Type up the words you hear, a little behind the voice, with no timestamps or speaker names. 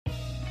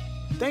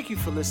Thank you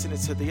for listening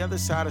to the Other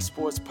Side of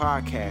Sports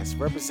podcast,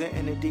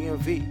 representing the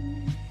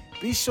DMV.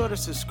 Be sure to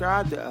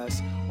subscribe to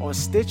us on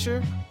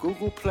Stitcher,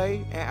 Google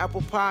Play, and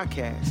Apple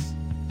Podcasts.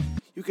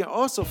 You can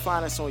also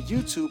find us on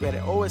YouTube at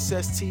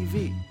OSS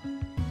TV.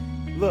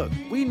 Look,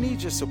 we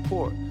need your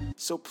support,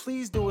 so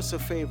please do us a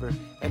favor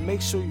and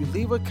make sure you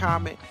leave a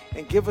comment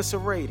and give us a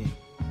rating.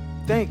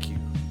 Thank you.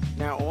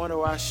 Now on to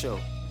our show.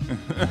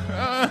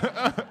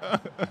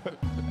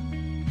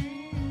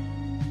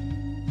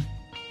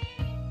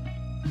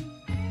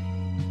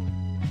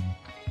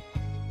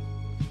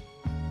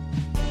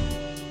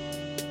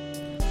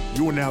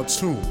 You are now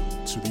tuned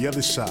to The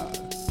Other Side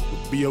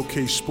with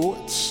BOK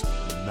Sports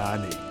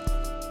 98.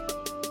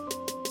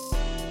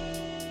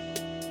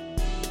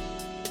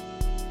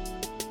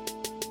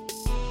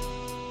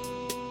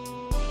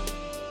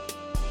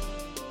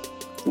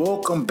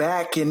 Welcome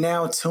back. You're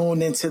now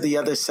tuned into The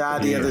Other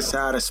Side, The Other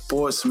Side of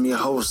Sports. I'm your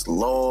host,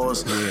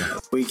 Laws.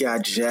 We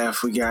got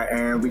Jeff, we got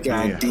Aaron, we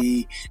got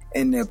D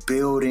in the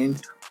building.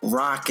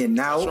 Rocking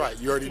out. That's right.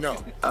 You already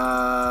know.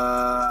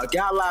 Got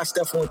a lot of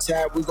stuff on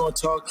tap. We're going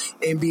to talk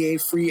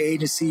NBA free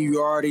agency.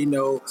 You already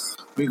know.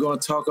 We're going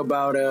to talk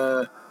about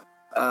a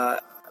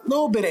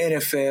little bit of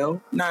NFL,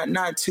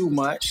 not too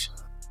much.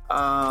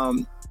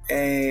 And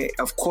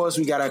of course,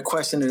 we got our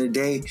question of the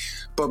day.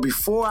 But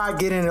before I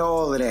get into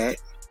all of that,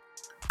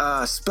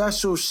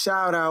 special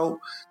shout out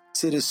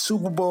to the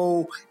Super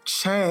Bowl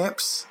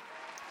champs,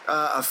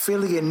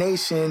 affiliate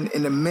nation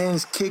in the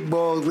men's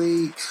kickball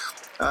league.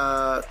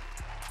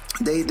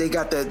 They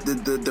got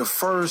the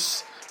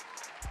first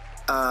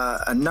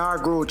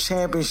inaugural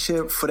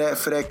championship for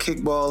that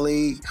kickball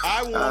league.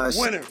 I want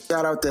winners.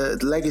 Shout out to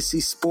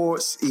Legacy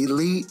Sports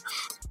Elite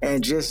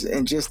and just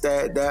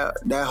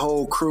that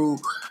whole crew.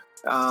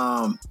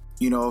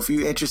 If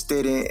you're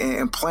interested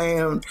in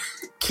playing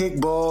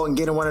kickball and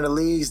getting one of the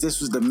leagues,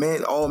 this was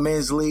the all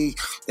men's league.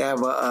 They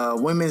have a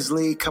women's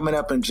league coming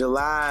up in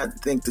July, I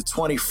think the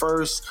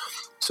 21st.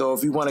 So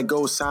if you want to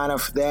go sign up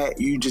for that,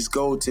 you just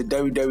go to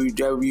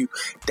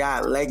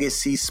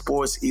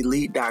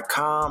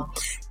www.legacysportselite.com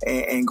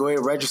and go ahead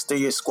and register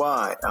your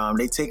squad.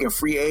 They taking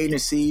free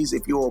agencies.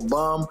 If you're a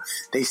bum,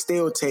 they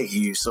still take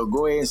you. So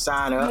go ahead and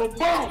sign up.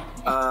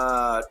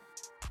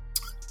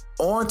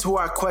 On to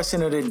our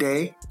question of the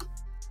day.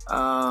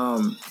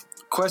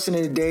 Question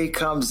of the day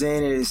comes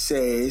in and it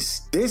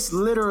says, this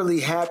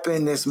literally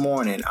happened this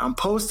morning. I'm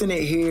posting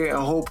it here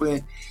and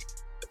hoping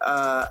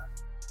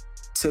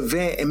to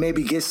vent and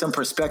maybe get some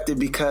perspective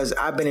because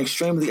I've been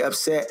extremely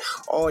upset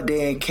all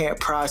day and can't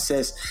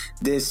process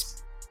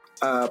this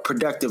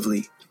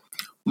productively.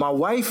 My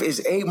wife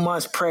is 8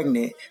 months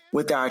pregnant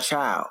with our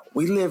child.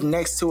 We live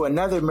next to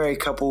another married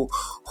couple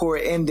who are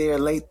in their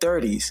late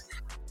 30s.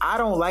 I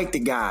don't like the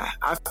guy.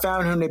 I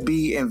found him to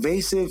be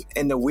invasive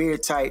and the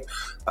weird type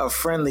of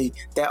friendly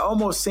that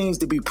almost seems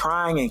to be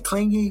prying and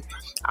clingy.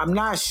 I'm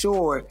not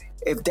sure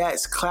if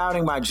that's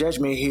clouding my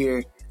judgment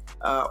here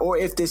or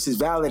if this is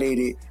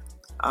validated.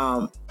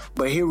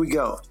 But here we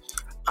go.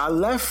 I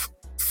left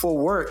for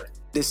work,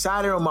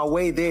 decided on my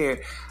way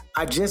there,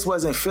 I just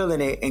wasn't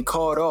feeling it and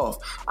called off.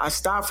 I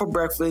stopped for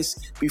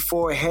breakfast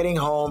before heading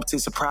home to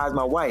surprise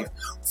my wife.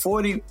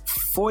 40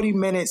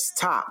 minutes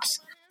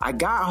tops. I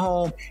got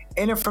home,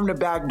 entered from the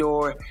back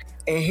door,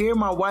 and hear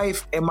my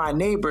wife and my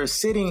neighbor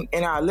sitting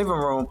in our living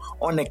room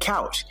on the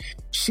couch.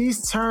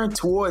 She's turned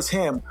towards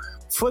him,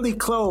 fully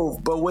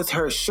clothed, but with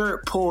her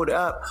shirt pulled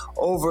up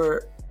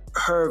over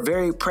her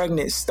very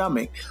pregnant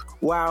stomach,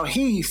 while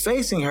he,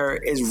 facing her,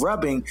 is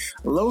rubbing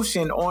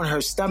lotion on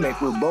her stomach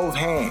with both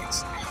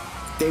hands.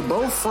 They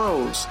both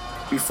froze.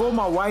 Before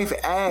my wife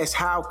asked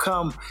how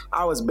come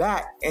I was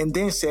back and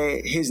then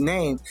said his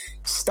name,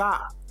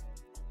 stopped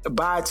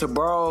by to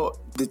borrow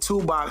the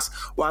toolbox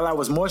while I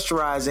was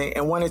moisturizing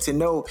and wanted to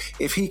know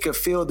if he could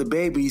feel the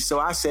baby, so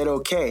I said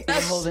okay.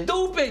 That's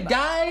stupid,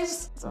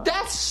 guys.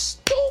 That's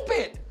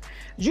stupid.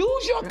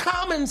 Use your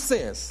common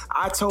sense.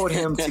 I told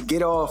him to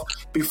get off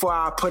before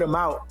I put him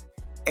out,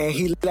 and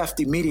he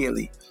left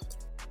immediately.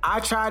 I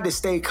tried to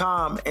stay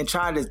calm and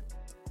tried to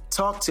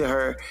talk to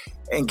her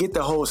and get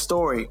the whole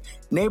story.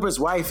 Neighbor's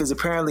wife is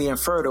apparently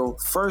infertile.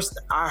 First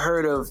I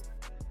heard of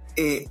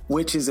it,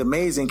 which is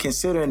amazing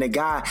considering the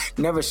guy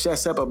never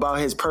shuts up about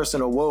his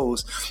personal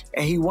woes,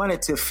 and he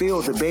wanted to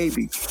feel the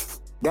baby.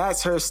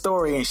 That's her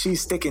story, and she's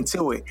sticking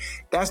to it.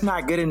 That's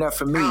not good enough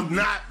for me. I'm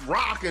not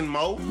rocking,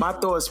 Mo. My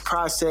thoughts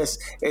process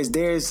is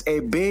there's a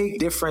big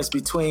difference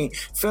between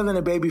feeling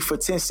a baby for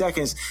 10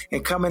 seconds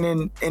and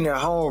coming in the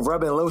home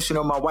rubbing lotion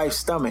on my wife's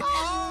stomach.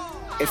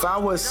 If I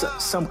was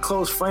some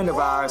close friend of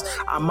ours,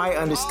 I might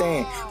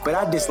understand, but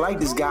I dislike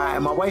this guy,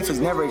 and my wife has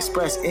never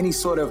expressed any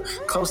sort of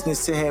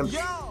closeness to him.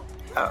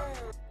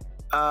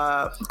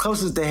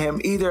 Closest to him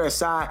either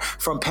aside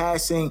from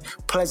passing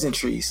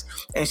pleasantries,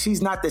 and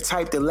she's not the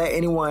type to let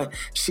anyone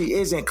she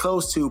isn't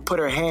close to put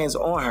her hands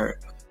on her.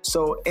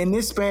 So in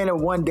this span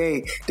of one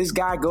day, this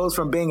guy goes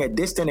from being a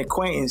distant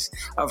acquaintance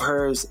of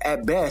hers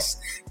at best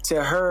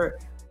to her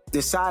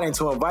deciding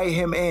to invite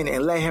him in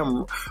and let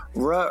him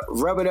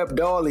rub it up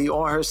dolly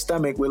on her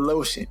stomach with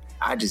lotion.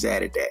 I just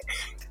added that.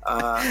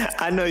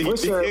 I know you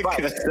what's your did, advice?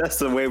 'cause that's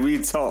the way we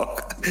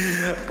talk.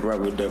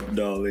 Rubber duck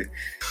dolly.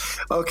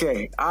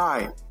 Okay, all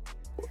right.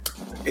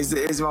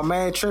 Is my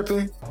man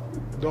tripping?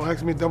 Don't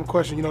ask me a dumb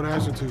question you know the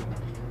answer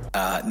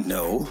to.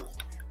 No.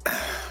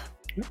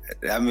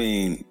 I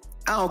mean,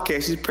 I don't care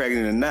if she's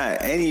pregnant or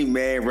not. Any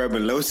man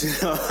rubbing lotion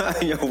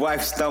on your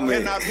wife's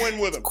stomach Cannot win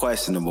with him.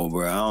 questionable,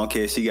 bro. I don't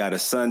care if she got a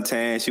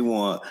suntan. She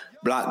want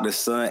block the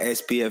sun,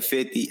 SPF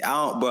 50.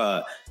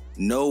 Bro.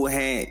 No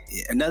hand.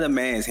 Another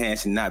man's hand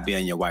should not be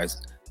on your wife's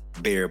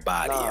bare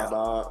body.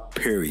 Dog.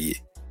 Period.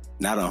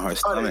 Not on her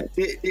stomach.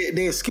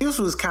 The excuse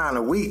was kind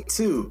of weak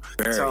too.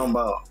 Very. Talking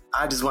about,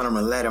 I just want him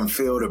to let him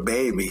feel the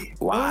baby.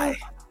 Why?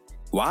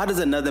 Why does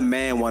another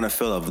man want to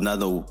feel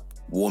another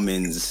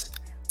woman's?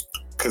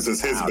 Because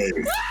it's his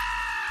baby.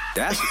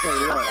 That's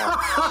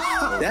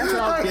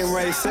what I'm getting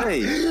ready to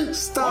say.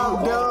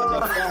 Stop,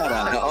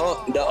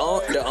 dog.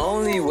 The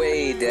only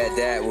way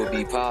that would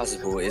be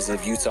possible is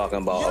if you talking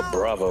about a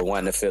brother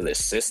wanting to feel his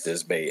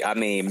sister's baby. I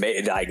mean,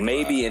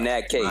 maybe in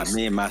that case,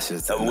 Me and my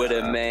sister. with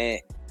a man.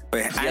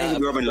 But I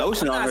ain't rubbing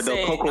lotion on her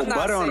though. Cocoa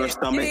butter on her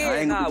stomach. I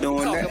ain't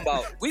doing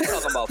that. We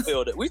talking about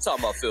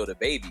feel the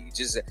baby.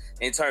 Just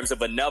in terms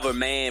of another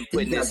man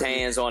putting his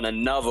hands on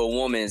another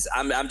woman's.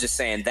 I'm just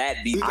saying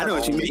that be. I know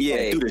what you mean.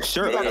 Yeah, through the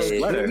shirt, like a He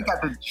sweater.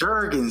 got the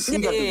jergens. He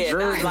got the Yeah,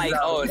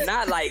 jergens.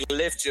 not like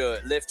lift your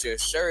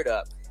shirt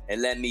up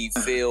and let me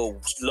feel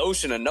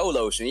lotion or no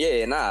lotion.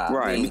 Yeah, nah.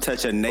 Right, I mean, you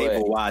touch her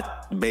navel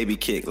while baby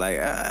kick, like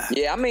yeah,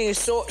 I mean,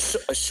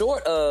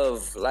 short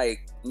of like,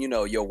 you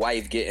know, your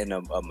wife getting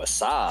a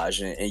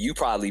massage and you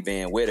probably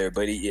being with her,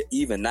 but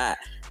even not,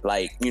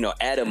 like, you know,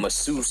 at a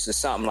masseuse or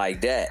something like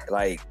that.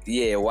 Like,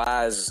 yeah,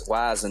 why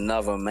is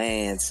another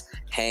man's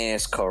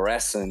hands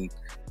caressing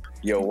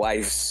your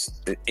wife's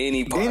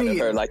any part of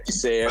her, like you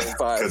said?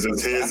 Because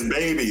it's his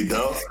baby,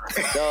 dog.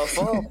 Dog,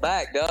 fall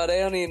back, dog. They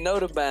don't even know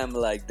the Bama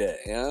like that,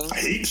 you know?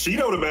 She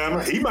know the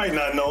Bama. He might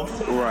not know.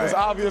 It's right.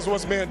 obvious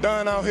what's being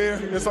done out here.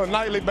 It's on a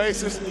nightly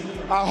basis.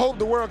 I hope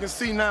the world can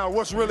see now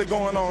what's really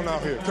going on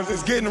out here, because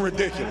it's getting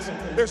ridiculous.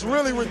 It's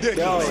really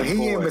ridiculous. Yo,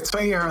 he in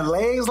between her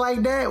legs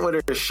like that with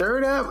her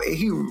shirt up. And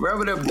he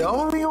rubbing up the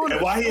only on And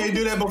her. why he ain't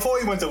do that before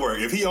he went to work?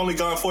 If he only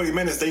gone 40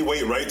 minutes, they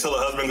wait right till the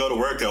husband go to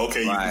work.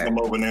 Okay, you Right. can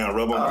come over now and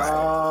rub on.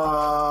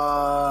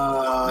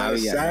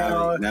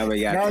 Now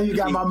we got- now you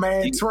got my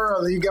man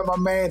twirling. You got my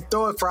man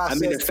thought I process.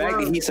 mean, the fact that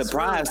twirling. he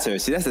surprised her.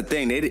 See, that's the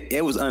thing.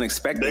 It was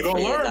unexpected. They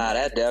gonna Yeah, learn. nah,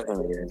 that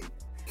definitely is.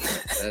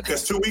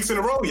 Because 2 weeks in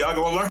a row, y'all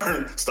gonna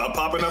learn. Stop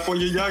popping up on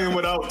your youngin'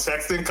 without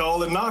texting,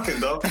 calling, knocking,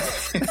 though.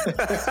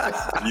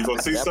 You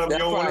gonna see something you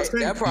don't want to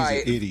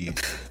see.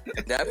 Idiot.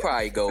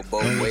 Probably go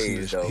both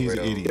ways, though. He's an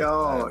bro. idiot.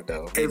 Yo,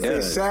 if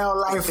it sound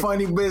like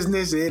funny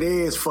business, it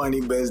is funny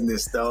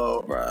business,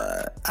 though.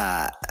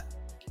 Bruh.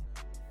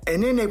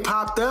 And then they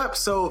popped up,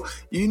 so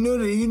you knew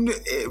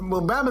that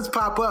when Batman's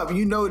pop up,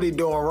 you know they're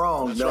doing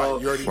wrong, though.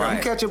 right. You already You know.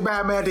 catch a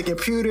Batman at the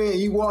computer and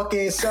you walk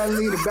in,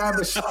 suddenly the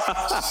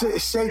Batman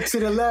shake to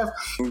the left.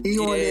 He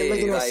on there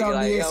looking at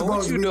something he ain't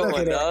supposed to be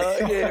looking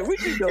at. Yeah,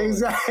 what you doing?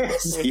 Exactly.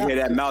 You hear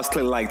that mouse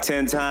click like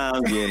 10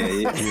 times? Yeah.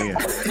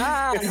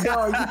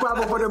 Yo, you pop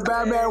up with a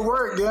Batman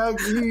work, yeah.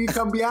 You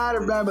come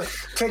behind the Batman,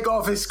 take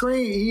off his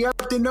screen, he up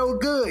to no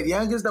good,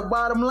 yeah. That's the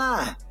bottom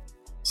line.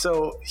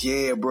 So,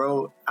 yeah,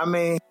 bro. I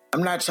mean,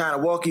 I'm not trying to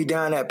walk you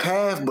down that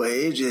path, but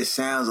it just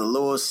sounds a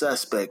little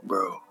suspect,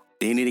 bro.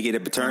 Do you need to get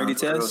a paternity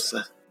test?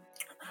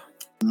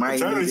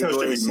 Paternity test should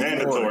be mandatory.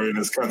 mandatory in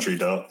this country,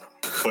 dog.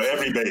 For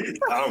every baby.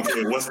 I don't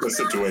care what's the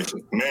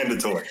situation.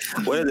 Mandatory.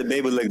 What if the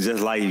baby look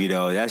just like you,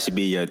 though? That should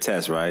be your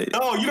test, right?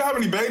 No, you know how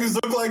many babies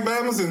look like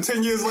Bamas and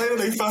 10 years later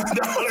they find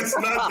out it's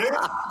not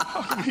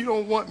there? You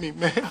don't want me,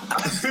 man.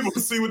 People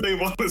see what they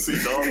want to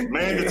see, dog.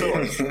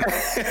 Mandatory.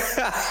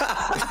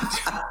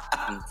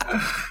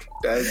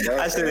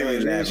 I shouldn't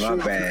even laugh. My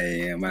bad.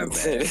 Yeah, my bad.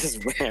 This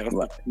man,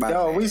 My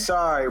Yo, bad. we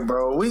sorry,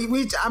 bro.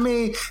 I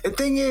mean, the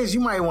thing is, you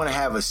might want to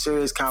have a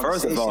serious First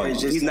conversation. of all, It's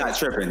just he's not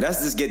tripping.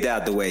 Let's just get that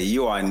out the way.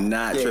 You are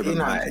not Yeah, tripping. he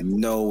not- by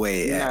no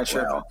way. You're at not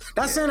tripping. all.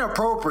 That's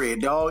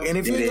inappropriate, dog. And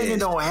if It you nigga is.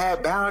 don't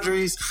have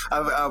boundaries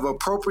of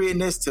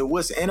appropriateness to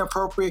what's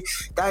inappropriate,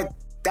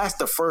 that's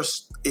the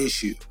first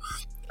issue.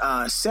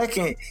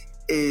 Second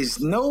is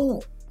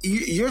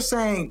you're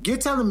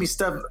telling me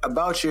stuff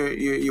about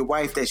your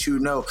wife that you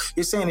know.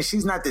 You're saying that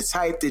she's not the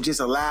type that just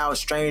allows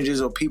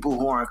strangers or people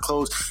who aren't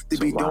close to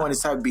be doing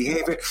this type of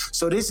behavior.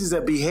 So this is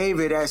a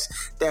behavior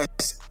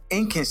that's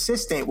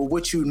inconsistent with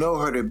what you know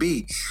her to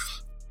be.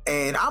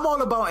 And I'm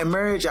all about in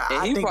marriage. and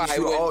I he think probably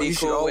you wouldn't should be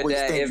cool with always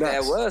that think if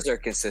best. that was her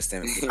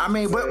consistent. I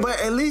mean, but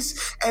at least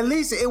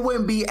it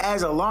wouldn't be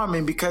as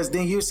alarming, because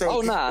then you say,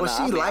 Oh, nah, well, I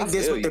she mean, like I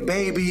this feel with the you.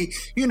 baby.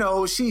 You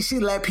know, she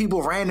let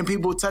random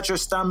people touch her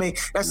stomach.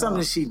 That's something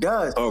that she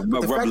does. Or But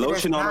the rub fact that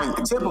lotion that's on not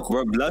her.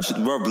 typical.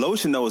 Rub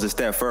lotion though is a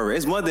step further.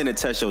 It's one thing to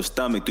touch your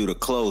stomach through the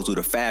clothes, through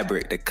the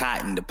fabric, the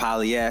cotton, the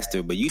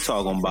polyester, but you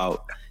talking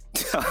about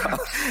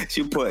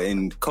she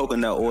putting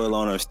coconut oil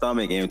on her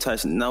stomach and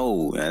touching.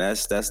 No, man,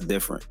 that's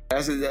different.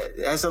 That's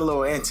a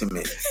little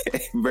intimate.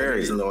 Very.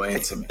 It's a little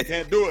intimate.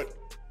 Can't do it.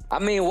 I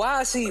mean,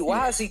 why is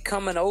he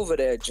coming over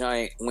that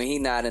joint when he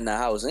not in the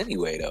house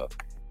anyway though?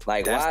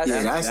 Like That's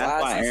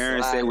why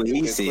Aaron said what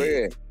he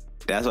said.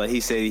 That's what he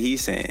said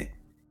he's saying.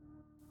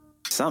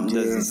 Something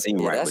doesn't seem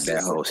right with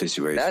that whole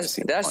situation.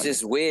 That's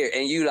just weird.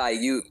 And you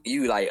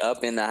like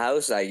up in the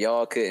house, like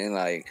y'all couldn't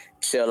like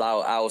chill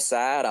out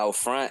outside, out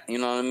front, you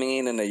know what I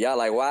mean? And y'all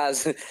like, why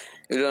is it,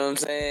 you know what I'm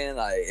saying?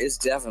 Like, it's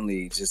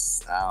definitely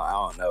just, I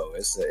don't know.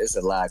 It's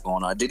a lot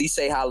going on. Did he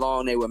say how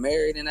long they were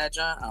married in that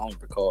joint? I don't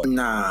recall.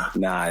 Nah,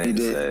 he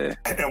did.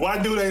 And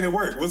why do they ain't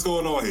work? What's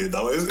going on here,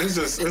 though? It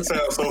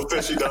sounds so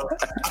fishy, though.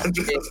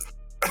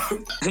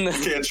 You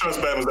can't trust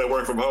Bama's that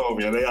work from home,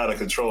 man. They out of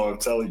control. I'm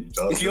telling you,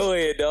 dog. Go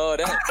ahead, dog.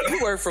 You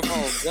work from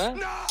home,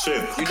 son.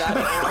 Shit. You not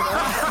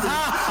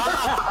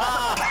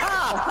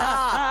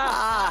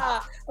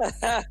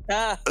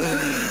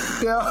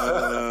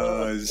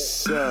Oh,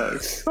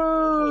 shucks.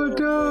 Oh, dude.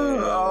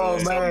 Oh,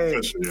 man.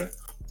 Fishy, yeah.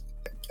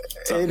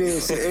 It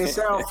is. It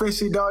sounds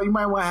fishy, dog. You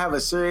might want to have a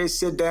serious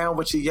sit down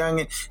with your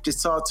youngin',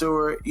 just talk to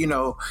her, you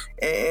know.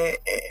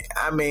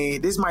 I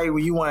mean, this might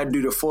when you want to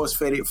do the force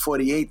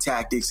 48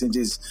 tactics and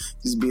just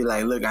be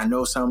like, look, I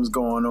know something's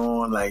going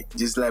on. Like,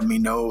 just let me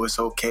know it's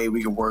okay.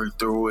 We can work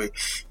through it,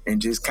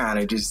 and just kind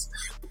of just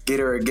get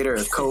her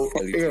a coat.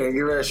 Yeah,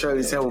 give her a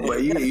Shirley Temple.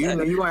 But you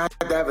know, you want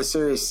to have a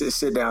serious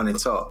sit down and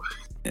talk.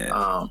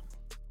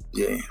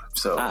 Yeah.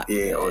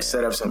 Or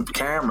set up some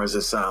cameras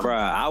or something. Bruh,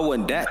 I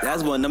wouldn't.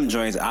 That's one of them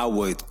joints I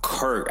would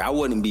kirk. I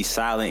wouldn't be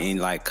silent and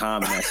like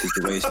calm in that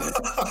situation.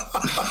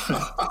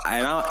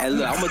 and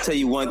look, I'm gonna tell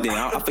you one thing.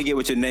 I forget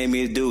what your name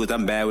is, dude.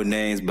 I'm bad with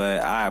names,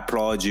 but I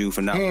applaud you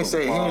for not. He didn't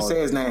say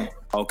his name.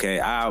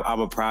 Okay,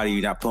 I'm proud of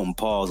you not putting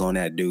pause on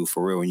that dude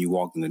for real when you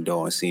walked in the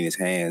door and seen his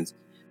hands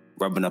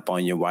rubbing up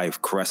on your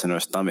wife, caressing her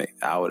stomach.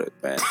 I would have,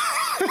 man.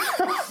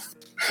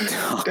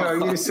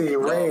 Dog, you see it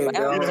red,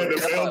 dog.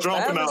 The bell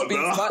dropping out,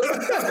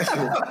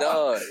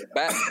 dog.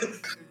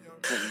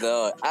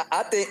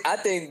 I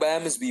think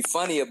Bama's be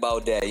funny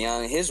about that,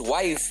 young. His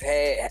wife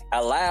had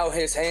allowed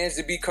his hands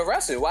to be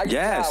caressing. Why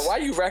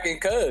you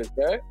wrecking cuz,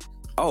 bro?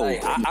 Oh,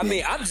 like, I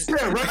mean, I'm just.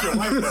 Yeah, wreck your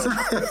wife,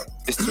 though.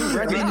 It's too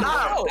wrecking.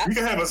 You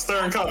can have a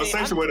stern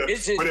conversation with her,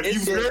 but if you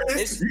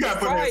serious, you got to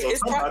put hands on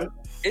somebody.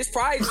 It's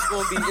probably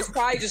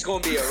just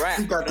gonna be a wrap.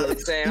 You got to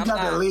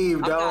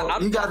leave,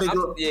 dog. You got to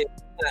go.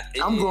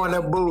 I'm going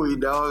that buoy,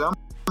 dog.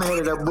 I'm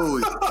headed that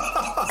buoy.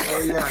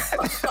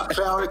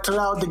 Clear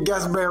out the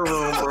guest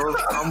bedroom, bro.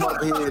 I'm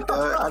up here,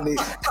 dog. I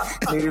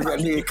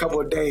need a couple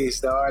of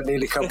days, dog. I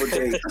need a couple of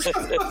days.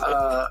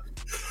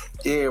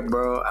 Yeah,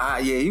 bro.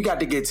 You got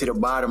to get to the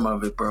bottom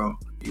of it, bro.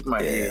 You got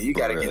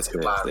to get to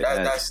the bottom.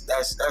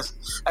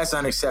 That's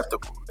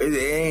unacceptable. It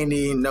ain't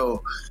even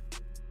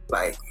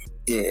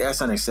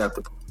that's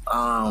unacceptable.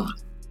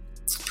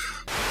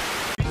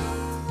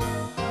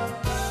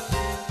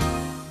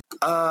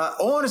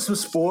 On to some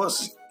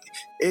sports.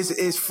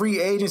 It's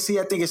free agency.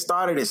 I think it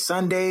started at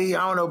Sunday.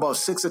 I don't know, about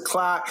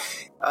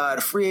 6:00.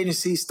 The free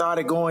agency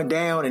started going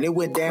down, and it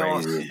went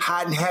down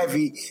hot and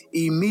heavy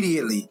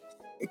immediately.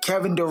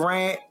 Kevin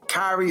Durant,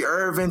 Kyrie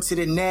Irving to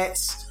the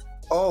Nets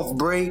off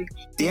break.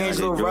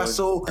 D'Angelo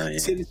Russell to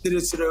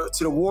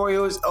the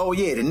Warriors. Oh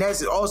yeah, the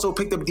Nets also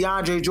picked up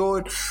DeAndre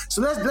Jordan.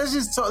 So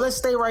let's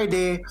stay right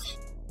there.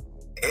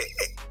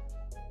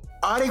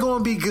 Are they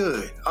going to be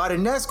good? Are the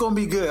Nets going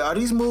to be good? Are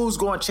these moves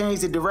going to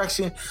change the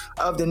direction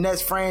of the Nets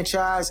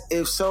franchise?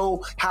 If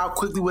so, how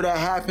quickly will that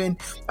happen?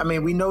 I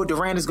mean, we know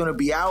Durant is going to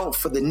be out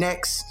for the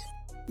next,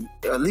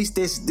 at least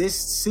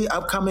this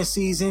upcoming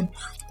season.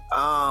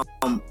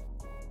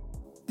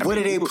 Where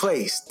did they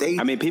place?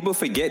 People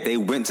forget they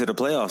went to the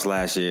playoffs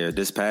last year,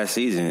 this past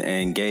season,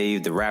 and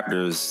gave the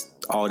Raptors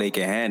all they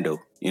can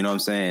handle. You know what I'm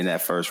saying?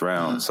 That first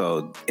round. Mm-hmm.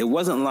 So it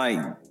wasn't like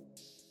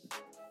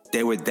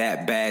they were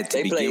that bad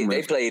to begin with.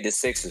 They played the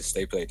Sixers.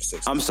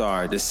 I'm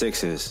sorry, the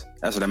Sixers.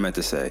 That's what I meant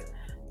to say.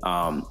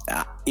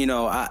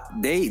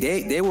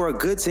 They were a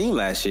good team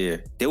last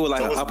year. They were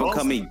like an up and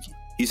coming.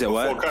 You said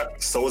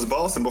what? So was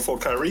Boston before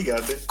Kyrie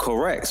got there.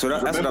 Correct. So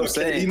that's what I'm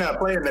saying. He's not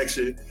playing next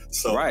year.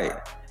 So. Right.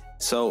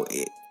 So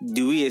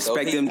do we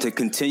expect them to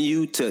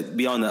continue to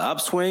be on the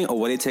upswing, or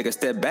will they take a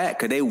step back?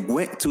 Because they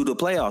went to the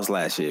playoffs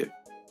last year.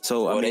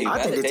 So I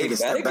think they take a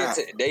step back.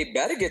 They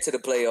better get to the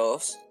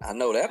playoffs. I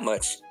know that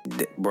much,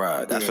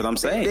 bruh. That's what I'm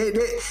saying.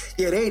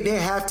 They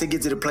have to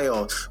get to the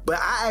playoffs. But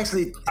I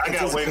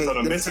got wings on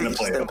them missing the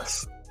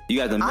playoffs. You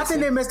got them. I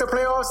think they missed the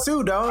playoffs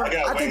too, dog. I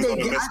got wings on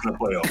them missing the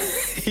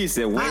playoffs. He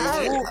said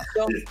wings.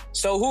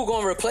 So who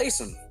gonna replace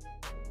him?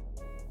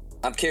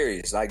 I'm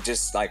curious.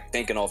 Just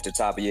thinking off the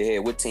top of your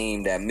head, what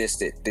team that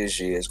missed it this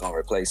year is gonna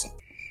replace him?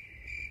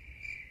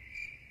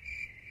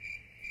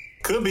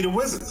 Could be the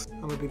Wizards.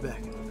 I'm gonna be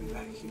back.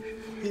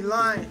 He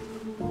lying.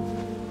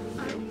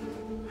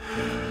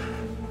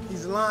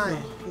 He's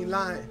lying. He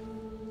lying.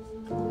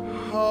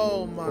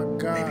 Oh my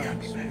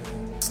gosh.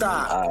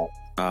 Stop.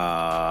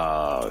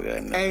 Oh,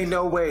 goodness. Ain't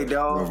no way,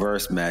 dog.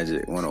 Reverse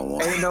Magic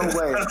 101. Ain't no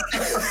way.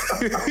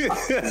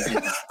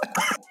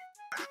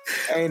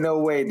 Ain't no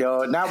way,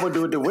 dog. Not what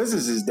the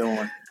Wizards is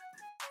doing.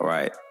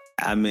 Right.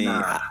 I mean,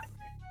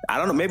 I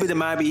don't know. Maybe there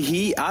might be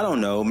Heat. I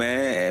don't know,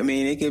 man. I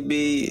mean, it could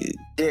be.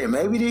 Yeah,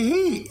 maybe the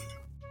Heat.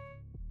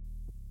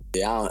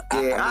 Yeah,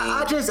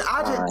 I just,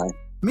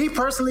 me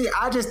personally,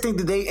 I just think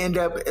that they end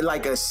up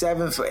like a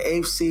 7th or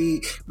 8th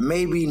seed,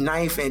 maybe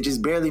 9th, and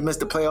just barely miss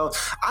the playoffs.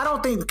 I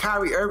don't think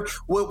Kyrie Irving,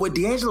 what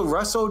D'Angelo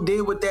Russell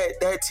did with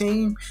that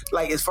team,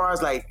 like as far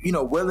as like, you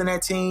know, willing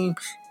that team,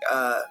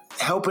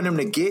 helping them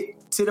to get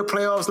to the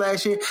playoffs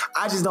last year,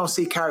 I just don't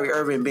see Kyrie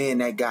Irving being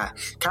that guy.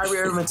 Kyrie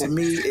Irving to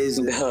me is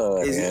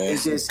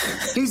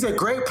just, he's a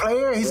great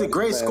player, he's a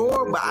great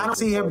scorer, but I don't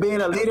see him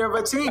being a leader of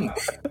a team.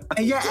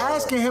 And you're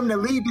asking him to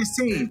lead this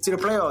team to the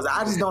playoffs.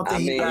 I just don't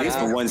think at least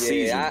for one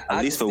season.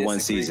 At least for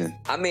one season.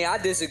 I mean, I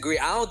disagree.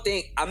 I don't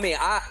think. I mean,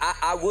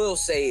 I will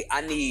say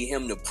I need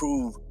him to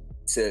prove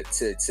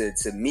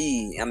to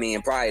me. I mean,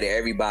 and probably to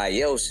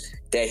everybody else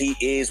that he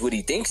is what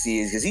he thinks he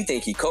is, because he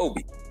think he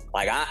Kobe.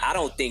 Like I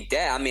don't think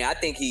that. I mean, I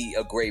think he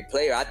a great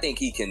player. I think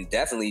he can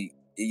definitely,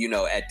 you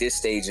know, at this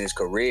stage in his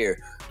career,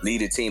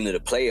 lead a team to the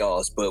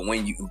playoffs.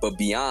 But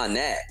beyond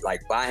that,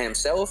 like by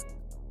himself,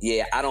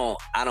 yeah, I don't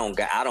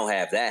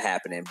have that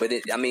happening. But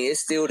it's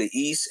still the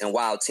East, and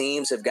while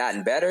teams have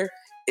gotten better,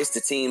 it's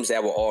the teams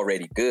that were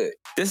already good.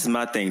 This is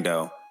my thing,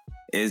 though.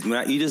 Is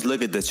when you just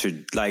look at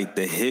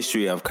the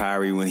history of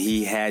Kyrie when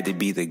he had to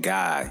be the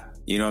guy.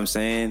 You know what I'm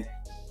saying?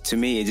 To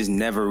me, it just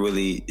never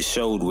really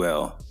showed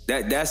well.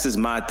 That's just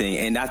my thing.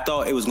 And I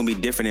thought it was going to be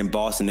different in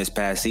Boston this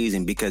past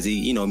season because he,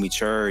 you know,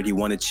 matured. He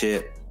won a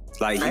chip.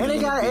 Like and they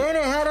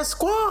had a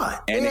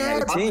squad. And they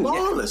had a team.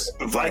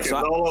 Vikings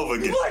all over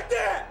again. You like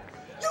that?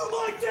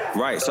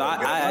 Right. So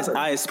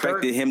I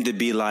expected him to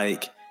be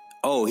like,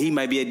 oh, he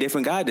might be a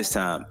different guy this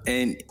time.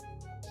 And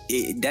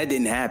that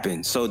didn't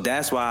happen. So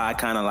that's why I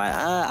kind of like,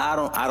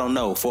 I don't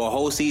know. For a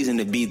whole season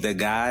to be the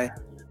guy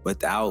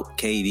without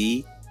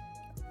KD,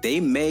 they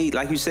may,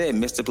 like you said,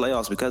 miss the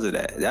playoffs because of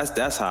that.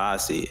 That's how I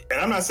see it. And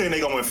I'm not saying they're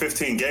going to win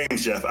 15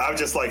 games, Jeff. I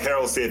just, like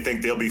Harold said,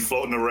 think they'll be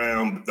floating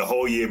around the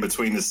whole year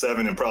between the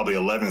 7 and probably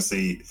 11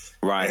 seed.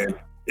 Right. And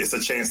it's a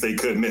chance they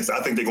could miss.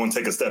 I think they're going to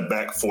take a step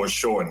back for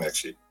sure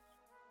next year.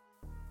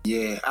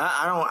 Yeah,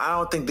 I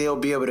don't think they'll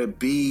be able to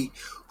be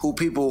who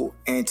people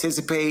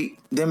anticipate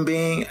them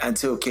being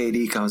until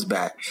KD comes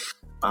back.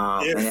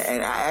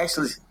 And I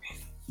actually,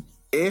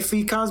 if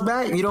he comes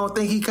back, you don't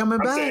think he coming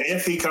back? I'm saying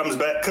if he comes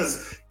back,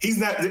 because he's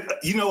not.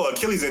 You know,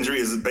 Achilles injury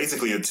is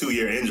basically a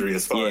 2-year injury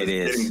as far as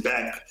getting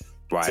back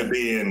to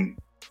being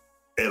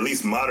at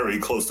least moderately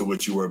close to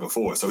what you were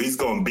before. So he's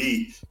going to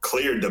be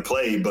cleared to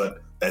play, but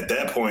at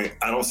that point,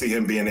 I don't see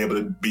him being able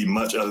to be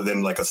much other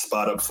than like a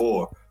spot up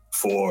for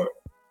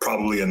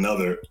probably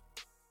another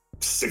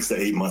 6 to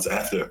 8 months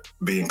after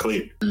being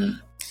cleared.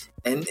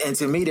 And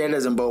to me, that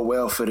doesn't bode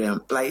well for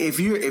them. Like if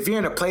you're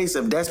in a place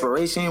of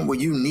desperation where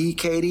you need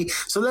KD,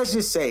 so let's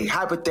just say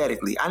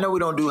hypothetically, I know we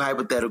don't do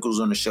hypotheticals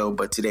on the show,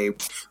 but today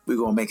we're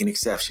gonna make an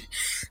exception.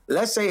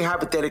 Let's say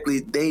hypothetically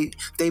they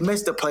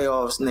miss the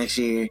playoffs next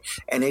year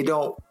and they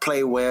don't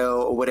play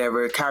well or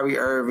whatever. Kyrie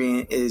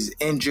Irving is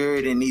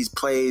injured in these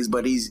plays,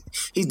 but he's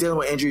dealing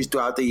with injuries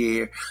throughout the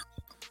year.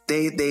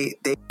 They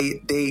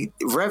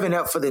revving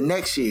up for the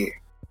next year.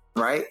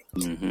 Right?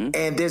 Mm-hmm.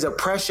 And there's a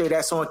pressure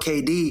that's on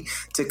KD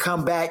to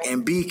come back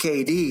and be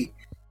KD.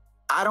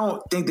 I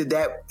don't think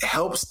that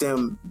helps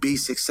them be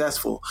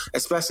successful,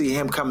 especially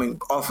him coming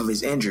off of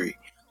his injury.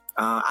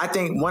 I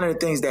think one of the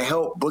things that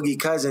helped Boogie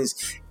Cousins,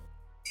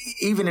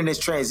 even in his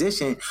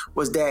transition,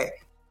 was that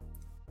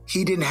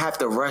he didn't have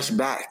to rush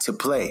back to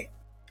play.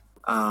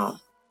 I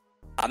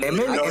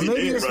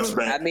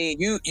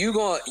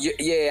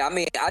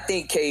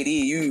think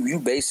KD, you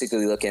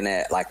basically looking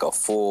at like a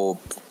full,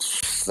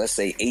 let's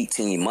say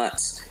 18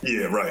 months.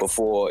 Yeah, right.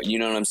 Before, you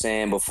know what I'm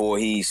saying? Before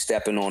he's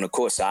stepping on the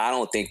court. So I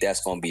don't think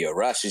that's going to be a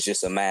rush. It's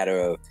just a matter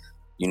of,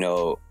 you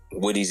know,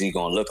 what is he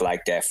going to look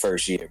like that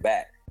first year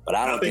back? But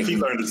I don't think he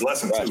learned his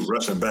lesson too,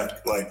 rushing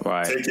back. Like,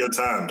 take your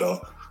time,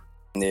 dog.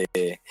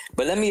 Yeah.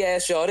 But let me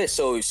ask y'all this.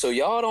 So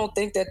y'all don't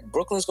think that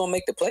Brooklyn's going to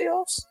make the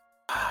playoffs?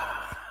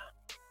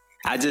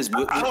 I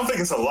don't think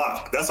it's a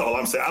lock. That's all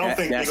I'm saying. I don't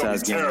think they're going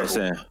to be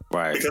terrible.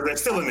 Right. Because they're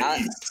still in the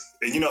East.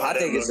 And you know how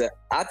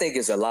I think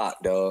it's a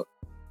lock, dog.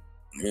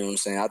 You know what I'm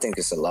saying? I think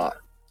it's a lock.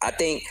 I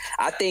think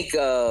I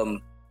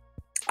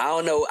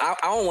don't know. I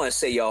don't want to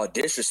say y'all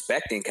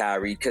disrespecting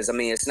Kyrie, because I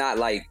mean it's not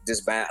like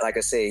this. Like I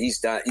said,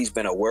 he's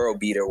been a world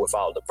beater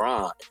without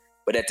LeBron.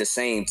 But at the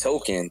same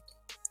token,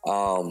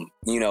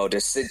 you know,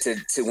 to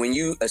when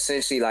you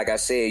essentially, like I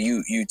said,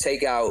 you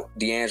take out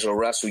D'Angelo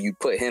Russell, you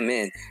put him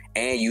in,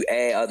 and you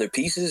add other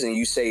pieces, and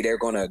you say they're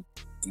gonna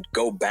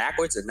go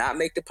backwards and not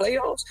make the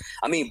playoffs.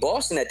 I mean,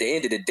 Boston at the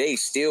end of the day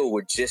still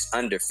were just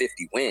under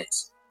 50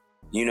 wins.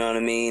 You know what I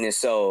mean? And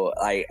so,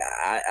 like,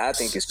 I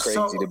think it's crazy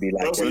to be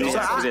like.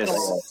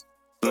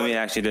 Let me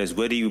ask you this: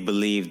 what do you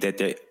believe that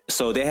they?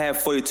 So they had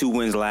 42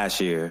 wins last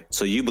year.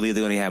 So you believe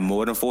they're going to have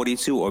more than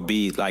 42, or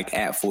be like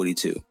at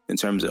 42 in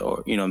terms of,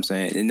 or you know what I'm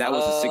saying? And that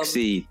was a 6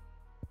 seed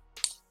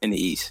in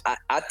the East.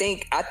 I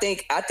think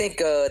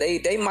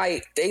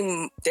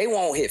they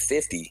won't hit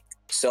 50.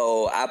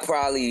 So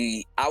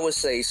I would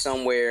say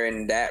somewhere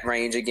in that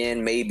range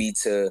again, maybe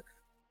to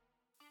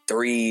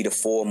 3 to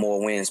 4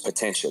 more wins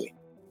potentially.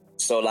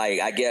 So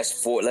like, I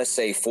guess let's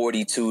say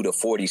 42 to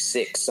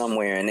 46,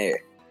 somewhere in there,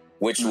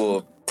 which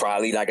will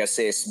probably, like I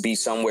said, be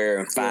somewhere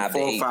in 5 to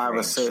 8. 5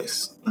 or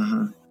 6.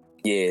 Mm-hmm.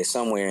 Yeah,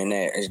 somewhere in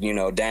there,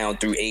 down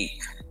through 8.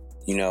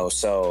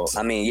 So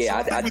I mean, yeah,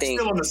 I think we're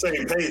still on the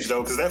same page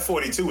though, because that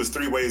 42 is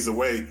 3 wins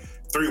away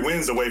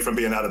from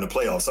being out of the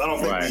playoffs. So I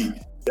don't think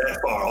we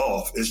that far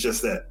off. It's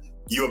just that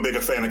you're a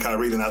bigger fan of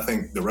Kyrie than I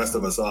think the rest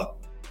of us are.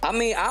 I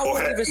mean, I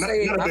would even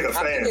say not a bigger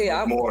fan,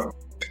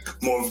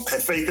 more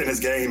faith in his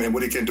game and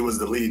what he can do as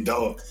the lead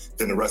dog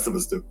than the rest of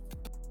us do.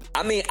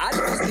 I mean, I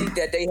just think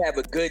that they have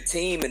a good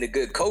team and a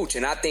good coach,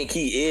 and I think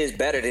he is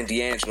better than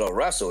D'Angelo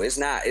Russell. It's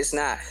not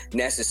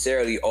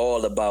necessarily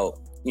all about,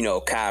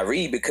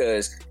 Kyrie,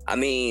 because I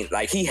mean,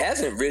 like, he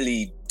hasn't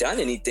really done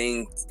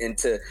anything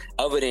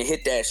other than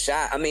hit that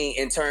shot. I mean,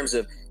 in terms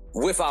of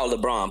without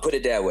LeBron, put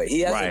it that way. He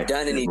hasn't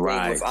done anything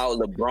without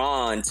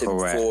LeBron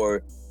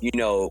for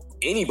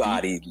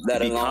anybody,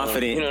 let alone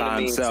confident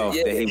by himself.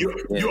 Yeah.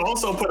 You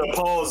also put a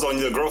pause on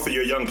the growth of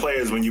your young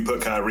players when you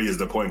put Kyrie as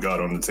the point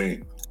guard on the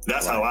team.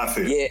 That's how I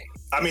feel. Yeah.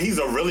 I mean, he's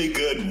a really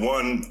good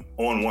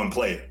one-on-one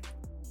player.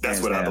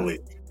 That's what I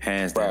believe.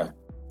 Hands down.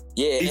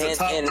 Yeah, he's a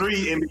top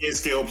 3 NBA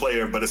skill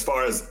player, but as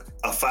far as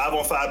a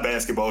 5-on-5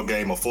 basketball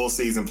game, a full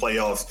season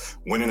playoffs,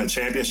 winning a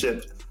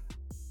championship,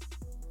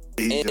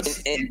 and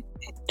that's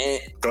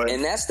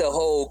the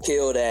whole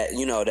kill that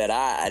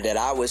that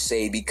I would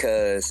say,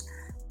 because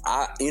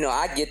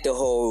I get the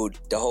whole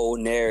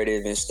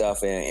narrative and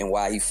stuff and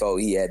why he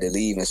felt he had to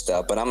leave and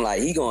stuff, but I'm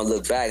like, he gonna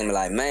look back and be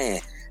like, man,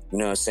 you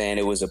know what I'm saying,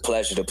 it was a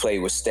pleasure to play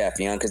with Steph,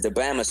 because the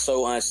Bama's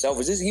so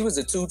unselfish. He was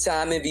a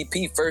 2-time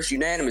MVP, first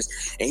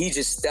unanimous, and he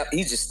just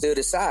stood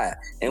aside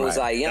and was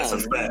like, you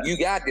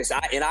got this,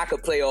 I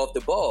could play off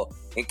the ball.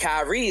 And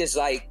Kyrie is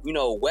like,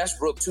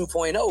 Westbrook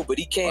 2.0, but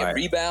he can't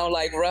rebound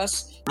like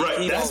Russ. Right,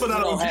 he that's what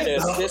I don't have to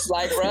assist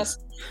like Russ.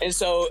 And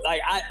so,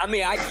 like, I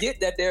mean, I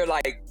get that they're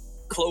like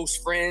close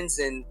friends,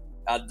 and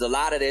a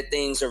lot of their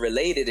things are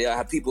related.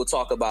 People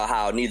talk about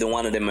how neither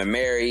one of them are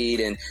married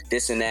and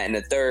this and that and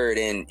the third,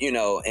 and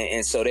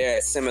and so they're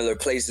at similar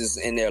places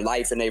in their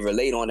life and they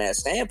relate on that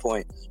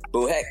standpoint.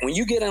 But heck, when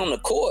you get on the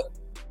court,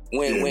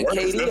 when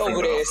KD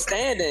over there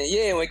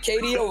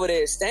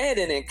is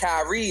standing, and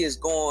Kyrie is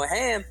going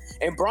ham,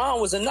 and Bron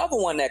was another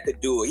one that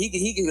could do it.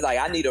 He could be like,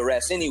 I need a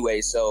rest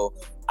anyway, so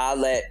I'll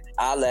let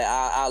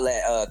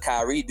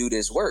Kyrie do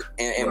this work,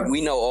 and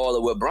we know all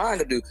of what Bron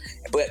could do.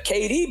 But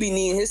KD be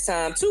needing his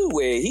time too,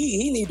 where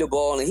he need the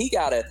ball and he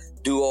gotta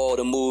do all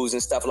the moves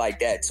and stuff like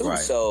that too. Right.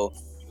 So,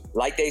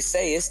 like they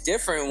say, it's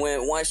different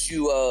once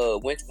you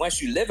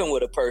living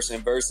with a person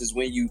versus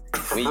when you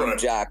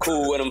jive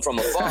cool with them from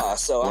afar.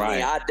 So I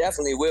mean, I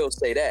definitely will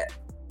say that.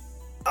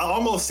 I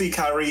almost see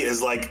Kyrie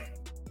as like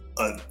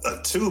a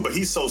 2, but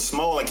he's so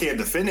small and can't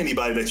defend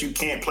anybody that you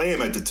can't play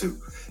him at the 2.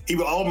 He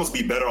would almost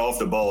be better off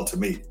the ball to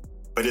me,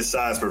 but his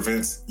size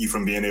prevents you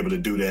from being able to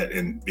do that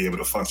and be able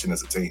to function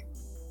as a team.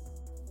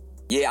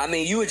 Yeah, I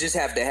mean, you would just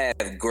have to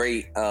have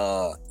great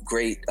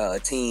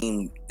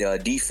team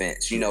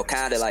defense.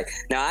 Kind of like,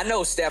 now I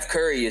know Steph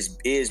Curry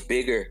is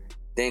bigger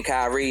than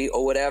Kyrie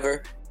or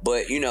whatever,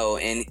 but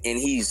and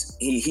he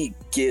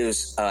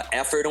gives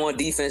effort on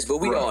defense, but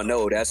we all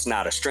know that's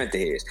not a strength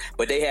of his.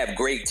 But they have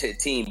great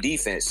team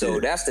defense, so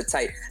that's the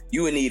type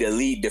you would need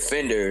elite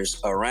defenders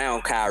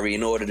around Kyrie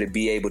in order to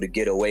be able to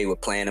get away with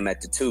playing him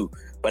at the 2.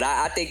 But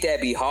I think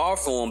that'd be hard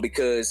for him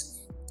because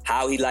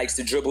how he likes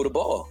to dribble the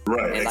ball,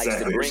 and likes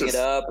to bring it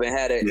up and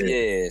had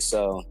it.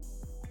 So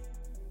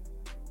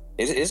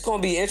it's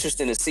going to be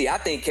interesting to see. I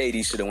think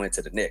KD should have went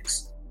to the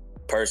Knicks,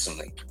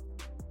 personally.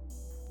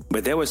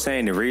 But they were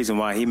saying the reason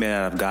why he may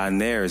not have gotten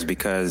there is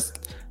because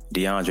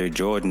DeAndre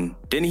Jordan,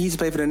 didn't he used to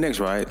play for the Knicks,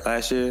 right?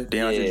 Last year,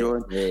 DeAndre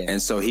Jordan? Yeah.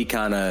 And so he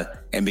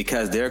and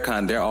because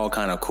they're all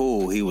kind of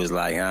cool, he was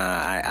like,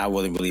 I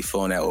wasn't really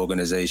feeling that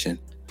organization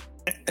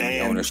and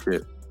the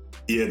ownership.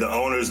 Yeah, the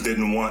owners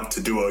didn't want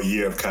to do a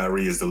year of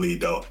Kyrie as the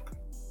lead dog.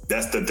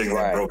 That's the thing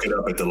that broke it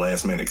up at the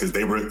last minute, because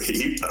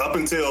up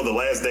until the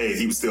last day,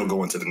 he was still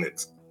going to the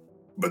Knicks.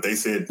 But they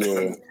said,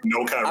 no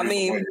Kyrie, I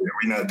mean,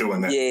 we're not doing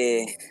that.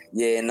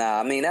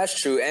 I mean, that's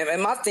true.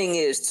 And my thing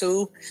is,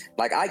 too,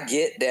 like, I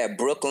get that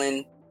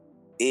Brooklyn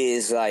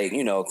is, like,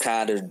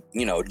 kind of,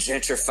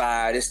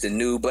 gentrified. It's the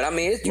new, but I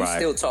mean, you're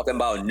still talking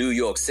about New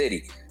York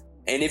City.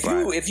 And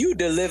if you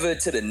deliver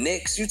to the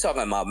Knicks, you're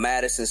talking about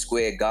Madison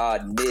Square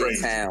Garden,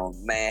 Midtown,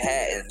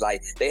 Manhattan.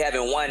 Like, they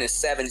haven't won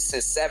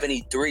since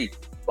 73.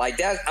 Like,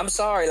 that, I'm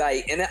sorry,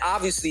 like, and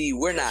obviously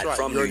we're not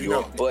from New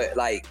York, but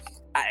like,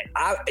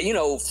 I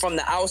from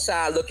the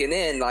outside looking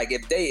in, like,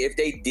 if they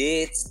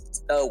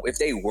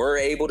were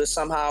able to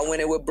somehow win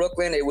it with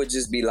Brooklyn, it would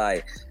just be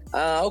like,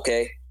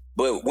 okay.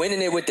 But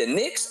winning it with the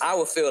Knicks, I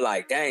would feel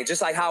like, dang,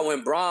 just like how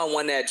when Bron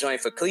won that joint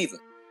for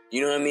Cleveland.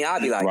 You know what I mean?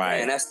 I'd be like,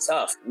 man, that's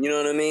tough. You know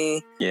what I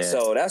mean? Yeah.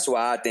 So that's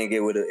why I think it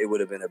would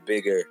have been a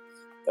bigger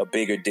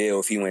deal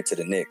if he went to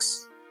the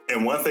Knicks.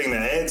 And one thing to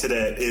add to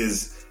that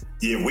is,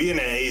 we in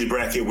that age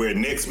bracket where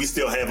Knicks, we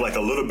still have like a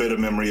little bit of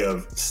memory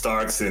of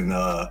Starks and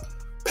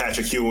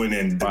Patrick Ewing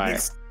and the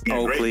Knicks.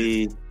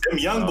 Oakley. Them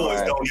young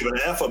boys don't give an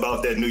F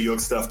about that New York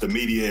stuff the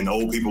media and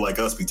old people like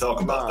us be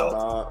talking about,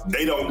 though.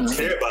 They don't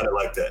care about it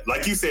like that.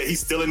 Like you said, he's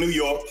still in New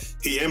York.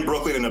 He in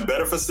Brooklyn in a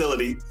better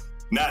facility,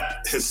 not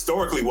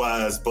historically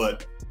wise,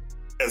 but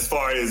as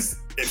far as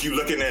if you're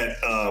looking at,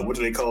 what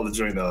do they call the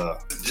joint?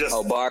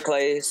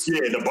 Barclays?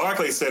 Yeah, the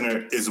Barclays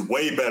Center is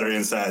way better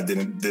inside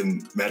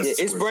than Madison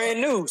It's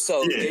brand new,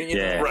 so...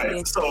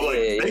 Right. So,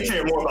 they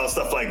care more about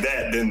stuff like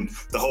that than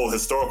the whole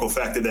historical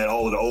factor that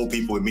all of the old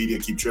people in media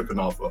keep tripping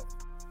off of.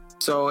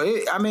 So,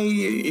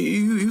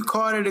 you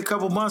called it a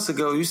couple months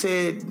ago. You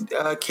said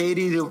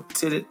KD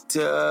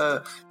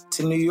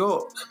to New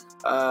York.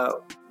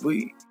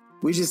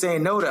 We just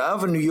ain't know the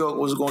other New York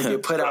was going to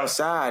get put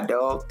outside,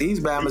 dog.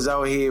 These Bammers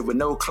out here with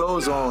no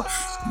clothes on,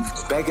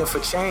 begging for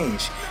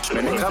change.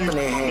 And the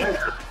company in hand.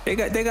 They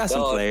got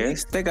some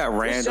players. They got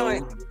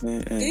Randall.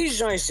 These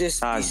joints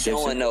just be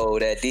showing, though,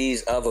 that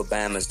these other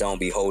Bammers don't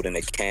be holding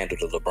a candle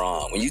to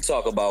LeBron. When you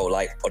talk about,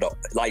 like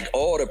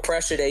all the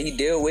pressure that he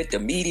deal with, the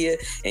media,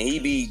 and he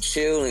be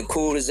chill and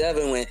cool as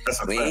ever when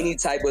any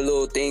type of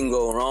little thing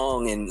go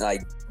wrong and,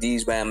 like,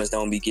 these Bammers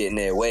don't be getting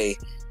their way.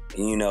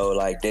 You know,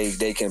 like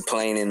they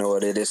complaining or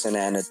this and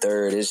that and the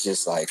third. It's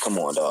just like, come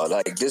on, dog.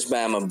 Like this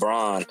Bama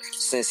Bron,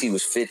 since he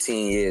was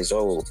 15 years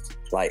old,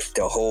 like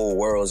the whole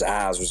world's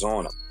eyes was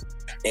on him.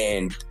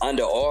 And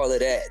under all of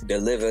that,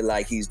 delivered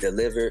like he's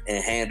delivered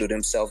and handled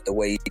himself the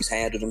way he's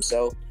handled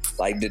himself.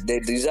 Like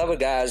these other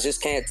guys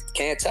just can't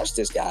touch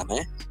this guy,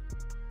 man.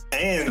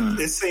 And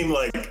it seemed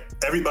like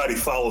everybody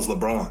follows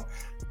LeBron.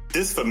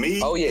 This for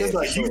me, it's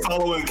like you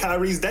following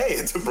Kyrie's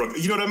dad to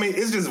Brooklyn. You know what I mean?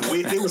 It's just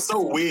weird. It was so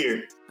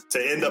weird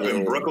to end up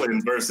in Brooklyn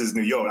versus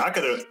New York. I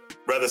could have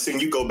rather seen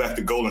you go back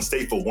to Golden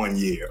State for 1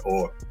 year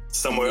or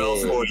somewhere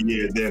else for a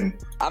year than.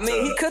 I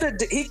mean,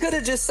 he could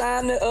have just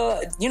signed,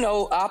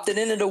 opted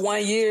into the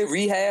 1 year,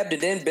 rehabbed,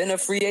 and then been a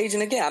free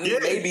agent again. I mean,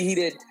 maybe he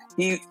did.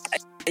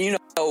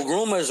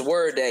 Rumors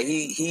were that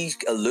he's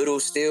a little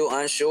still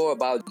unsure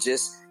about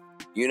just.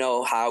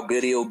 How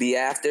good he'll be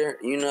after,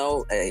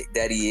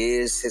 that he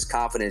is, his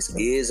confidence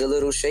is a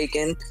little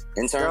shaken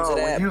in terms of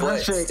that. But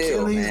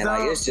still, man,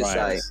 like, it's just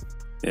like.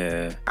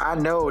 Yeah. I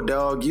know,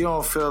 dog. You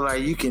don't feel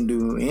like you can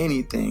do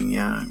anything,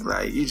 young.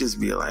 Like, you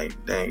just be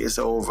like, dang, it's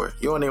over.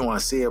 You don't even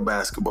want to see a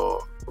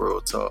basketball, real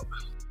talk.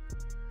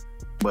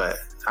 But,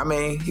 I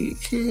mean,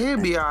 he'll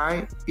be all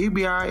right. He'll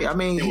be all right. I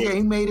mean,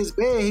 he made his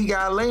bed. He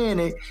got to lay in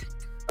it.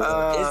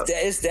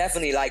 It's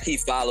definitely like he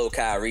followed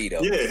Kyrie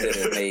though.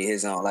 Yeah, made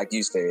his own, like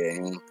you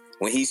said.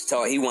 When he's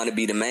taught, he wanted to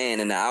be the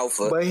man and the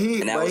alpha,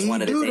 and that was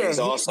one of the things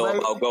also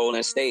about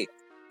Golden State.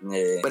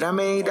 Yeah. But I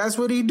mean, that's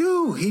what he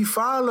do. He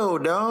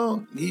followed,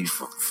 dog. He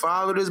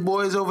followed his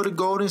boys over to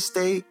Golden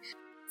State,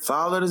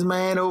 followed his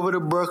man over to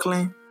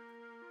Brooklyn.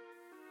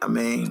 I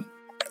mean,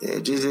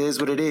 it just is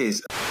what it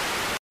is.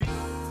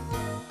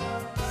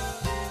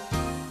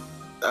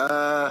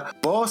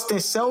 Boston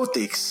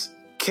Celtics,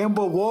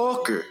 Kemba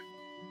Walker,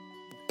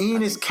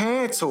 Enes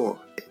Kanter.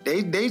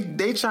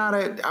 They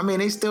trying to. I mean,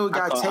 they still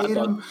got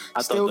Tatum,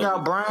 still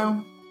got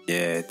Brown.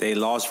 Yeah, they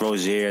lost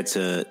Rozier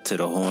to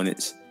the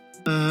Hornets.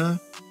 Mm-hmm.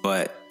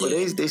 But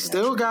they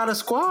still got a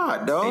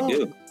squad, though. They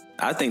do.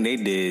 I think they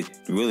did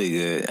really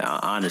good,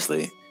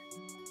 honestly.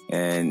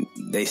 And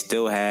they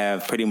still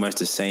have pretty much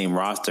the same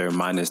roster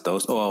minus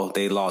those. Oh,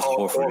 they lost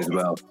Horford as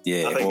well.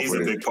 Yeah, I think he's a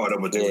big part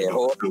of it.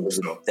 Horford was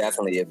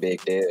definitely a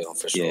big deal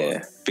for sure.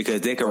 Yeah, because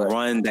they could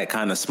run that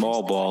kind of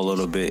small ball a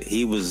little bit.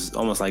 He was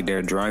almost like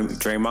their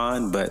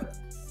Draymond, but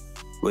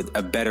with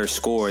a better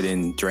score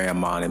than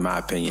Draymond, in my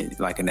opinion,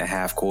 like in the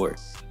half court.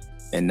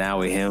 And now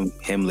with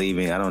him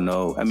leaving, I don't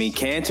know. I mean,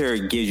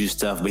 Kanter gives you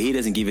stuff, but he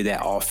doesn't give you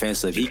that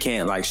offensive. He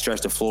can't like stretch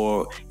the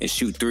floor and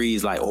shoot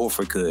threes like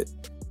Horford could.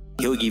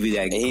 He'll give you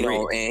that.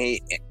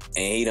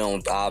 He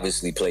don't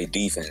obviously play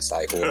defense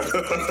like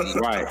Horford.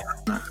 Right.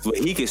 But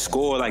he can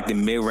score like the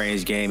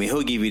mid-range game, and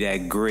he'll give you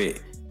that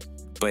grit.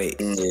 But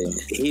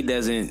he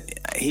doesn't.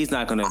 He's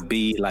not gonna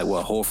be like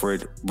what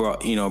Horford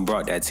brought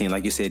that team,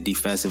 like you said,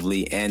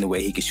 defensively and the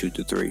way he can shoot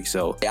the three.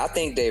 So I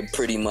think they're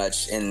pretty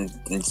much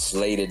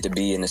slated to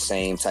be in the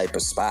same type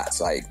of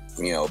spots, like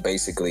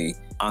basically.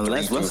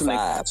 Unless Russell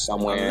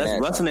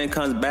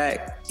comes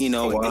back,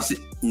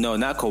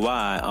 not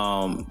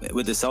Kawhi.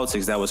 With the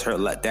Celtics, that was hurt.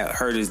 Like that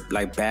hurt his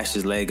bashed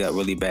his leg up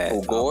really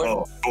bad.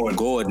 Gordon.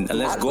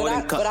 Unless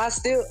Gordon,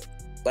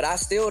 but I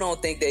still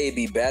don't think they'd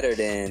be better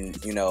than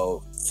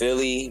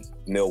Philly,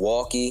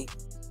 Milwaukee,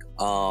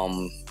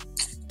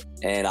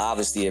 and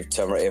obviously if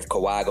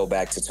Kawhi go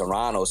back to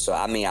Toronto. So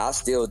I mean, I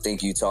still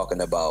think you're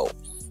talking about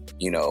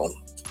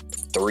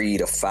 3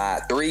 to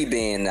 5, 3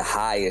 being the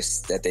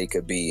highest that they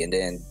could be, and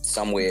then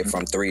somewhere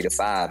from 3 to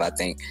 5, I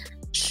think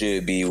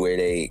should be where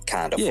they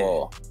kind of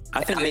fall.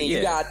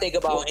 You gotta think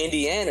about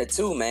Indiana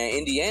too, man.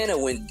 Indiana,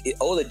 when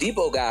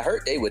Oladipo got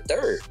hurt, they were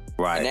 3rd.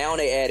 Right. And now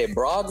they added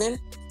Brogdon.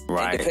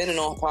 Right. And depending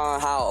on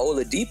how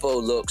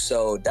Oladipo looks,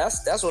 so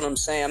that's what I'm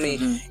saying. I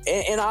mean,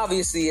 and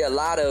obviously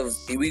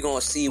we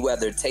gonna see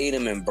whether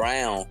Tatum and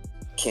Brown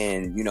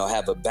can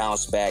have a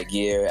bounce back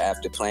year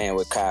after playing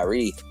with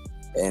Kyrie.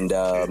 And,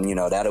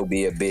 that'll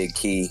be a big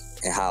key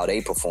in how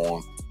they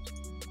perform.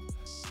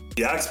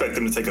 Yeah, I expect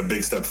them to take a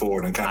big step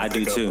forward and kind of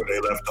pick up where they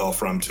left off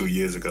from 2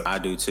 years ago. I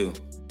do too.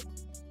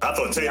 I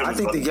thought Tatum. I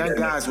think the young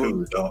guys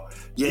will. I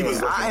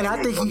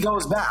think he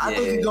goes back. I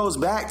think he goes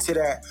back to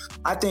that.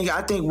 I think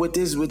with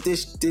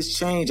this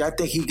change, I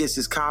think he gets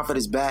his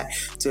confidence back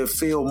to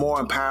feel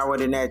more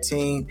empowered in that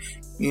team.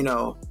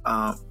 To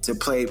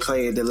play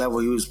at the level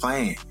he was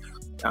playing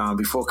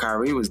before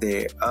Kyrie was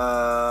there.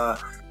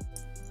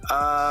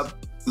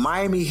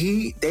 Miami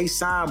Heat, they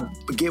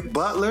get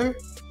Butler.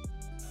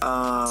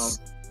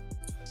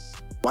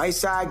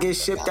 Whiteside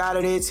gets shipped out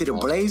of there to the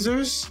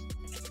Blazers.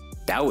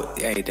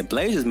 The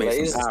Blazers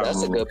made some power That's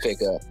moves. a good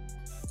pickup.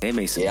 They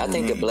made some. Yeah, I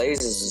think the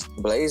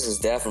Blazers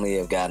definitely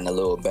have gotten a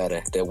little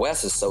better. The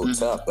West is so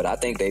tough, but I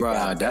think they've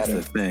gotten that's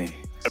better. the thing.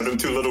 Have them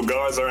two little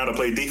guards around to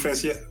play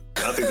defense yet?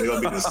 I think they're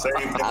gonna be the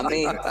same. I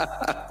mean,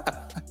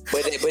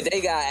 but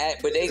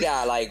they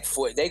got like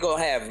they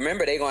gonna have.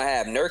 Remember, they gonna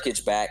have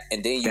Nurkic back,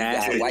 and then you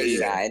got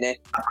Whiteside,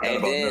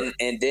 and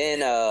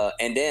then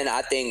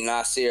I think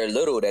Nasir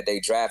Little that they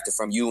drafted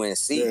from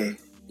UNC. Yeah.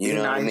 You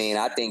know what I mean?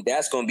 I think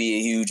that's going to be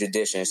a huge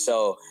addition.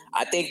 So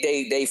I think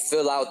they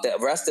fill out the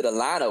rest of the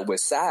lineup with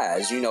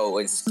size,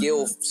 and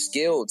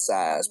skilled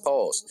size,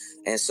 pulse.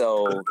 And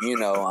so,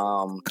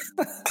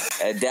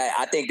 that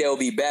I think they'll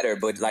be better.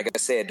 But like I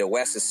said, the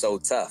West is so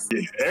tough.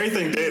 Yeah,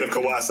 everything dead if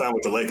Kawhi signed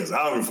with the Lakers.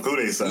 I don't know who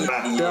they signed.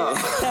 Kawhi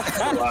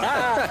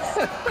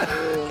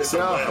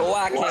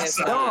can't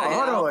sign.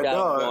 Hold on,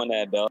 dog.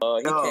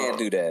 He can't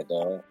do that,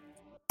 dog.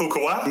 Who,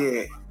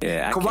 Kawhi?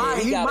 Yeah. Kawhi,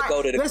 he gotta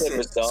go to the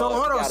Clippers, dog. So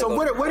hold on. So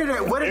what are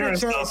the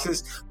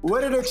chances?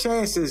 What are the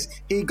chances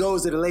he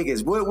goes to the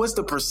Lakers? What's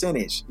the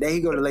percentage that he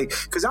go to the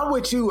Lakers? Because I'm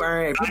with you,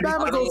 Aaron. If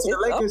Bama goes to the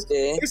Lakers,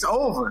 it's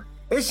over.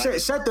 It's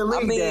shut the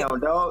league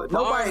down, dog.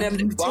 Barring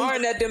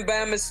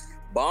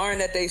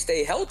that they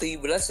stay healthy,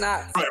 but let's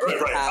not. Right. You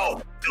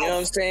know what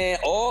I'm saying?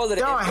 All of the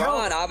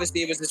LeBron,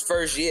 obviously, it was his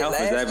first year.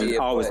 Health is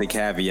always a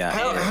caveat.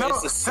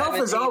 Health is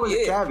always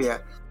a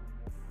caveat.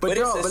 But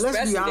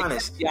let's be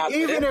honest.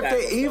 Even if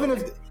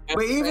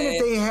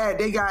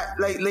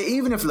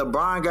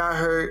LeBron got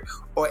hurt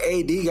or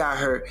AD got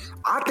hurt,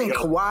 I think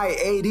Kawhi,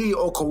 AD,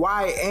 or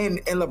Kawhi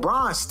and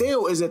LeBron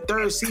still is a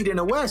third seed in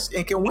the West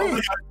and can win. They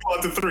got 2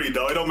 out of 3,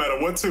 though. It don't matter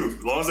what 2,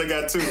 as long as they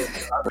got 2.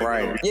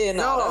 Right? Yeah,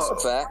 that's a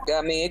fact.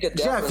 I mean, it could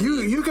Jeff,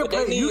 you can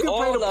play. You can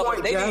play the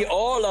point. They need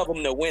all of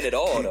them to win it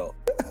all, though.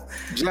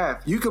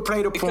 Jeff, you can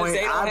play the point.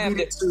 I beat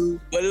it too.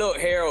 But look,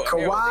 Harold,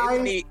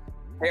 Kawhi.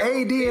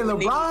 AD and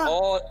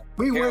LeBron,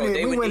 we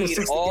winning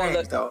 60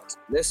 games, though.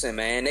 Listen,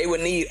 man, they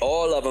would need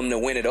all of them to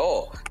win it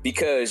all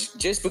because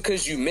just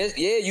because you miss,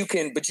 you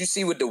can, but you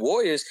see with the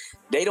Warriors,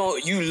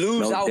 you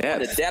lose out on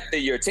the depth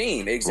of your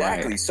team.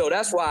 Exactly. Right. So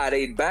that's why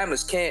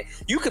Bama's can't,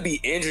 you could be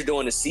injured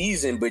during the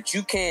season, but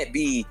you can't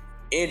be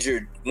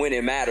injured when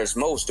it matters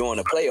most during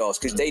the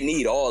playoffs because they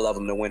need all of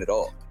them to win it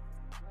all.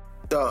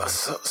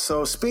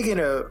 So speaking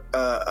of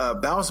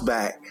bounce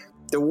back,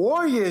 the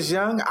Warriors,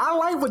 young. I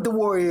like what the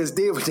Warriors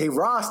did with their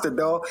roster,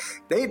 though.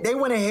 They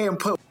went ahead and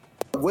put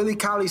Willie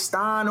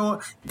Cauley-Stein on.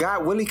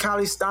 Got Willie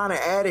Cauley-Stein and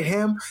added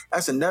him.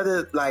 That's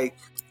another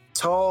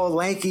tall,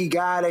 lanky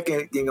guy that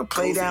can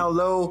play down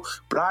low,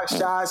 block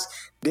shots.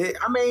 I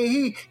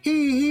mean,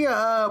 he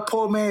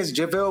poor man's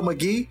JaVale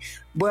McGee,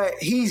 but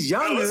he's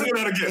younger. Let's hear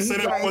that again. Say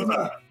that one more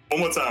time.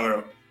 One more time,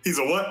 Earl. He's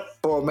a what?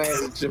 Poor man,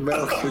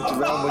 JaVale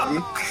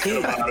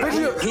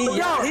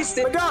McGee. He's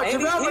still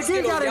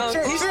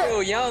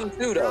young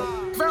too, though.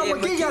 JaVale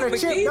McGee got a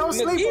chip. Don't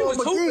sleep on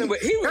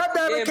McGee. That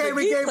man came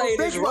and gave him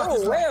big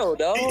role well,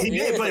 though. He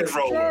did play his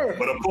role well,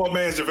 but a poor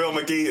man's JaVale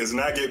McGee is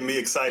not getting me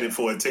excited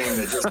for a team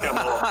that just came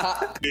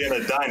off being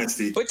a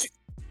dynasty. But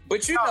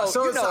you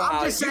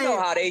know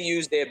how they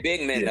use their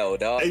big men, though,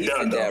 dog. He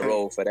done that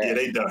role for that. Yeah,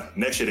 they done.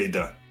 Next year, they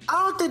done.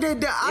 I don't think they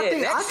done.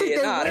 I think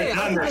they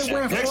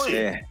win next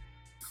year.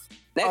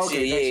 Next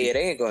year, they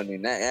ain't gonna do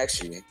that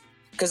next year.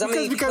 Because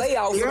play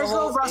out for the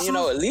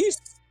whole, at least.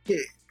 Yeah.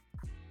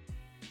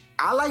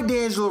 I like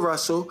D'Angelo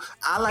Russell.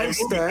 I like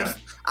Steph.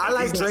 I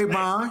like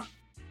Draymond.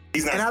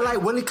 And I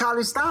like Willie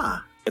Cauley-Stein.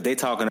 But they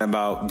talking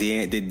about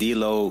the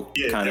D-Lo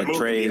kind of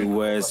trade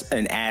was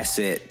an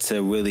asset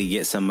to really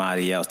get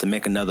somebody else to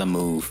make another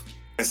move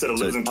instead of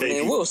losing. I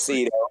mean, we'll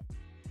see though.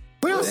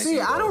 We'll see.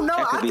 I don't know.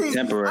 I think.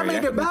 I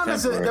mean, the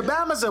Bama's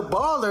a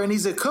baller and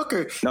he's a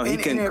cooker. No, he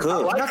can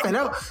cook. Nothing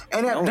else.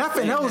 And if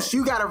nothing else,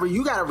 you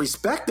gotta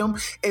respect them.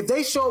 If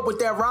they show up with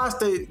that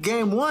roster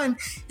game 1,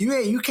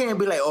 you can't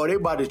be like, oh, they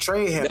about to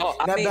trade him. No,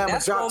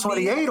 Bama dropped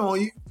 28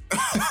 on you.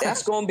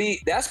 That's gonna be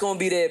their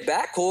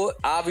backcourt,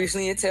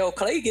 obviously, until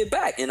Clay get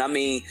back. And I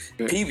mean,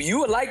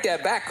 you would like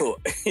that backcourt.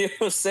 You know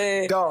what I'm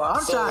saying? No,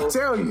 I'm trying to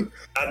tell you.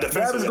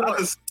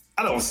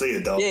 I don't see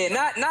it though. Yeah,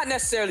 not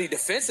necessarily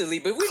defensively,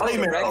 but we know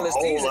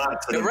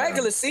the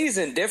regular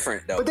season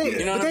different though.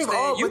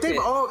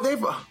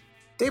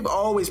 They've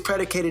always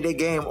predicated their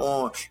game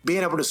on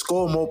being able to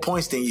score more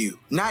points than you.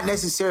 Not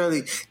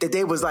necessarily that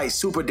they was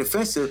super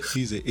defensive.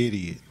 He's an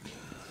idiot.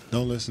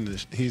 Don't listen to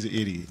this. He's an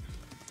idiot.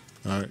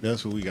 All right,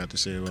 that's what we got to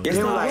say about They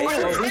that. were like,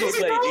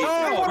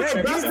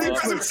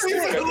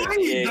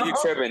 you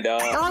tripping,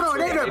 dog. no,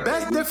 they're the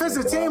best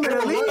defensive team in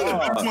the league.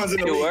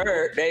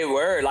 They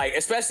were like,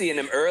 especially in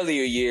them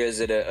earlier years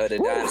of the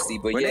dynasty.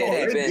 But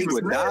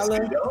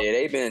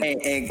they've been.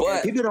 And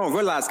people don't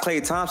realize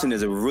Klay Thompson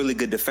is a really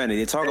good defender.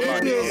 They talk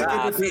about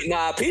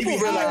people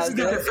realize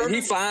that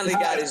he finally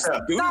got his.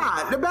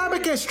 The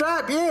Bama can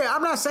strap. Yeah,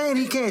 I'm not saying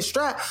he can't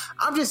strap.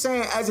 I'm just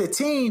saying as a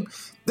team,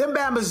 them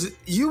Bamas,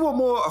 you were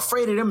more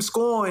afraid of them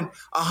scoring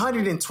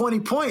 120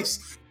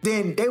 points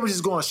than they were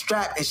just going to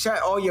strap and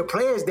shut all your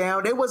players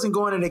down. They wasn't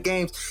going into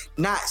games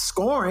not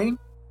scoring.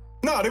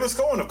 No, they were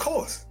scoring, of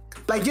course.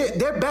 Like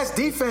their best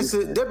defense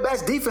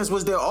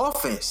was their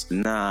offense.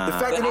 Nah, the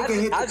fact that they can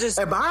hit.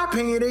 In my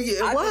opinion,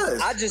 it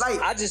was.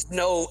 I just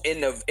know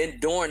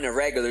during the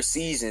regular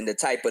season, the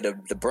type of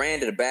the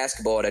brand of the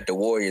basketball that the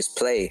Warriors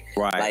play.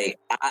 Right. Like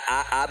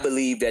I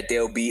believe that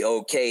they'll be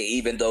okay,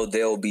 even though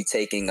they'll be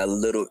taking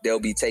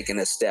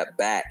a step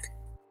back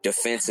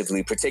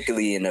defensively,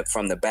 particularly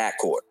from the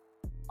backcourt,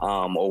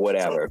 or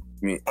whatever.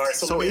 All right.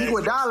 So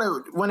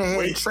Iguodala went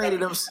ahead and traded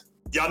them.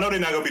 Y'all know they're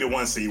not going to be the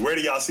 1 seed. Where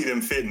do y'all see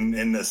them fitting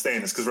in the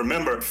standings? Because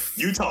remember,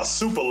 Utah's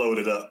super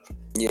loaded up.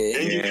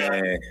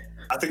 Yeah.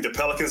 I think the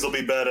Pelicans will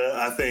be better.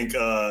 I think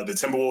the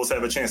Timberwolves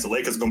have a chance. The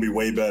Lakers are going to be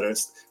way better.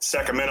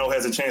 Sacramento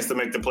has a chance to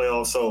make the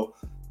playoffs. So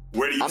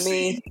where do you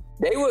see?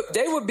 They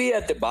would be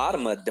at the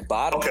bottom of the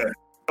bottom. Okay.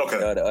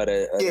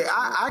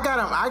 I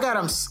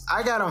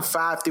got them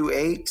 5 through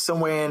 8,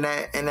 somewhere in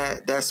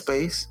that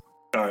space.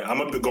 All right, I'm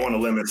going to go on a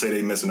limb and say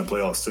they're missing the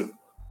playoffs too.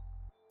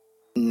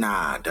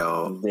 Nah,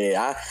 dog.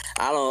 Yeah,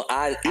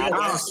 I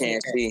just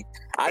can't see.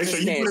 I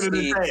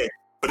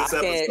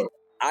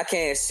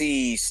can't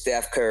see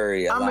Steph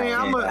Curry.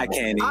 I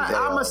can't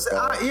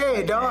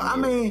either. Dog. I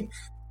mean,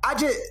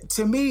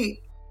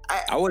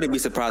 I wouldn't be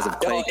surprised if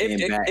Klay came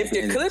back. If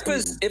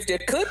the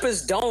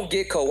Clippers don't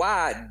get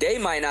Kawhi, they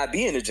might not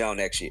be in the zone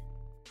next year.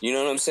 You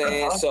know what I'm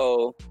saying?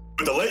 So,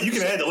 but you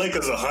can add the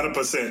Lakers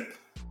 100%.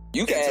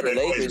 You can add the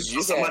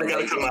Lakers. Somebody got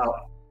to come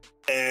out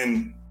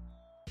and.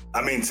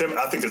 I mean, I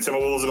think the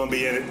Timberwolves are going to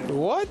be in it.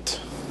 What?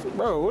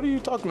 Bro, what are you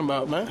talking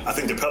about, man? I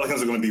think the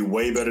Pelicans are going to be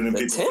way better than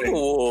people think.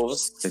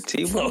 The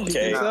T-Wolves?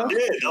 Okay. Yeah,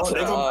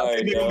 they're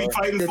going to be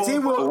fighting for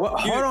it.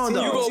 Hold on,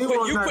 though.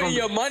 You putting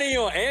your money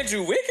on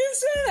Andrew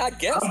Wiggins? I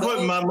guess I'm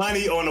putting my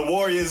money on the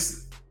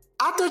Warriors.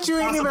 I thought you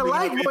ain't even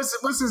like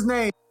what's his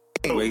name?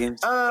 Wiggins?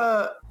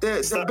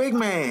 The big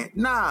man.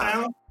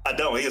 Nah. I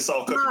don't. He a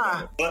soft cookie.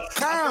 Nah.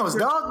 Towns,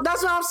 dog.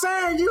 That's what I'm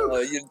saying. You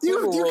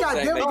got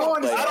them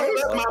going. I don't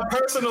let my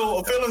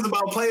personal feelings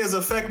about players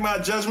affect my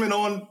judgment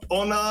on.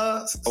 What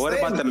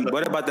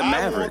about the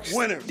Mavericks?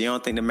 You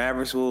don't think the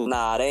Mavericks will?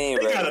 Nah, they ain't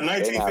ready. They got a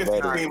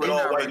 1950 team with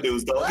all white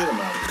dudes, dog. Get them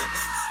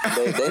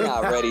out. They're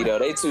not ready though.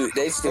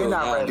 They still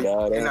not young,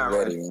 dog. They're not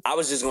ready. I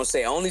was just gonna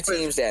say, only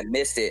teams that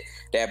missed it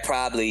that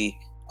probably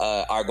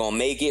are gonna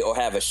make it or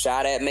have a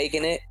shot at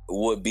making it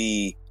would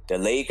be the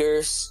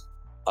Lakers,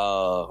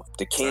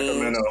 the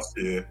Kings.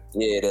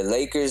 The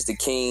Lakers, the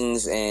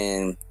Kings,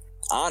 and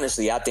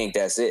honestly, I think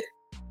that's it.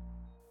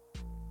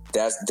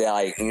 That's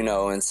like,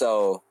 and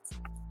so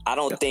I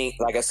don't think,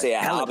 like I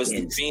said,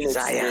 obviously Phoenix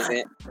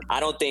isn't. I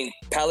don't think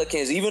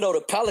Pelicans, even though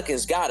the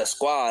Pelicans got a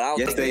squad, I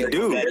don't think they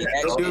do.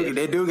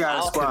 They do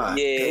got a squad.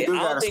 Yeah, I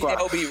don't think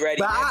they'll be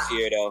ready next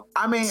year, though.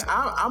 I mean,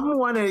 I'm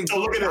one of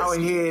the out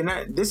here,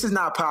 and this is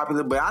not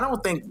popular, but I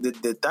don't think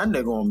the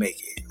Thunder going to make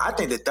it. I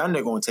think the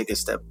Thunder going to take a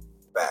step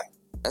back.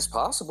 That's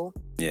possible.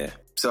 Yeah.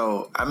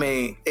 So, I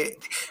mean,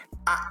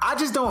 I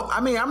just don't.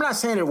 I mean, I'm not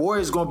saying the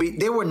Warriors going to be.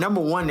 They were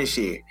number 1 this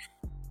year.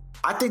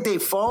 I think they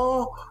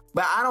fall,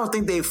 but I don't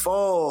think they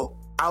fall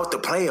out the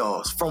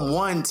playoffs, from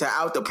 1 to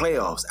out the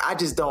playoffs. I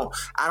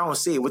don't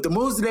see it. With the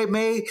moves that they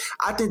made,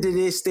 I think that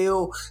they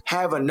still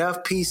have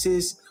enough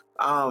pieces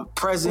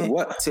present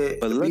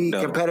to be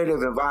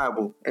competitive and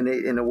viable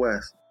in the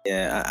West.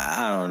 Yeah,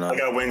 I don't know. I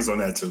got wings on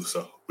that too,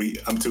 so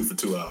I'm 2 for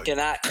 2 out. Can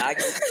I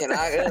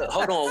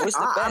hold on? What's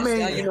the best? I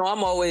mean,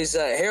 I'm always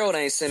Harold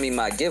ain't send me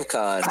my gift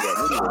card yet. You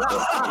know what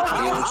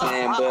I'm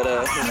saying? But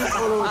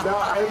hold on,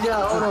 dog.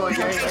 Hold on. I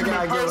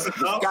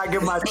gotta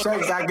get my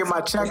check. Gotta get my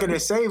check in the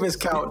savings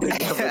count.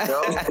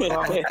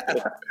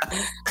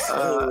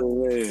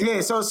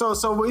 Yeah.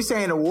 So we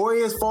saying the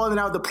Warriors falling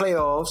out the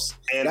playoffs?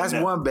 That's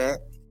one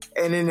bet.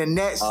 And then the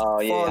Nets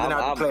falling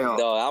out the playoffs.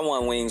 I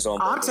want wings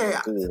on. I'm saying.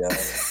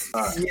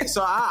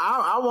 So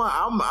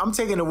I'm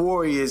taking the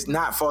Warriors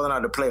not falling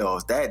out the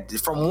playoffs. That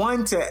from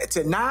 1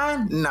 to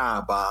 9,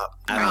 nah, Bob.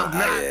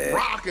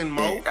 Rocking,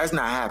 Mo. That's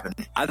not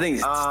happening. I think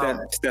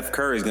Steph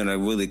Curry is gonna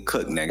really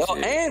cook next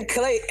year. And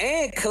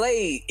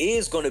Clay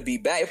is gonna be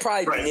back. It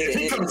probably be near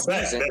the end of the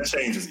season. That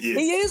changes. Yeah.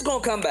 He is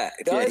gonna come back.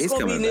 It's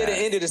gonna be near the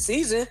end of the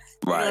season.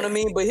 You know what I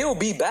mean? But he'll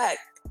be back.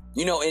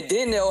 And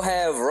then they'll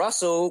have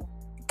Russell,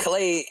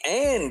 Clay,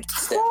 and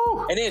Steph.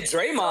 And then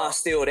Draymond's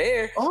still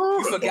there.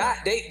 You forgot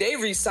they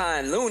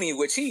re-signed Looney,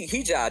 which he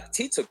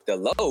took the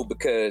low,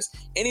 because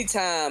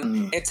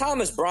anytime and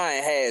Thomas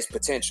Bryant has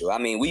potential. I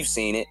mean, we've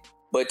seen it.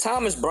 But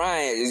Thomas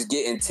Bryant is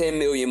getting $10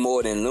 million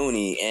more than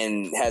Looney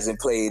and hasn't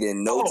played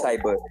in no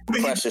type of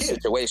pressure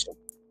situation.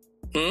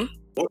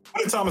 What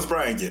did Thomas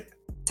Bryant get?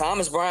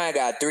 Thomas Bryant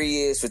got 3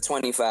 years for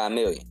 $25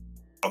 million.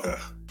 Okay.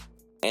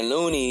 And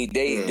Looney,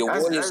 the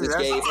Warriors just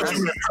gave him.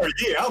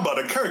 Yeah, I was about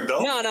to Kirk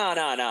though. No.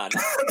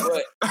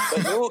 But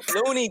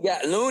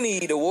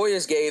Looney, the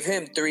Warriors gave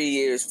him 3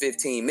 years,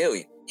 $15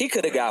 million. He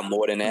could have got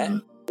more than that.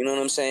 Mm-hmm. You know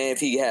what I'm saying? If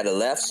he had a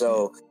left,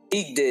 so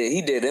he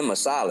did him a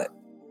solid.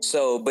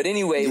 So, but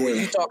anyway, when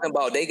you talking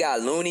about they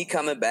got Looney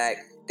coming back,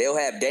 they'll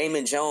have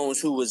Damon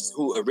Jones, who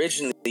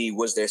originally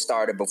was their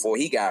starter before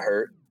he got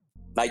hurt.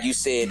 Like you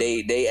said,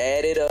 they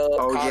added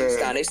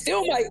Palestine. They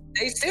still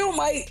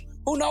might.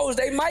 Who knows?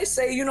 They might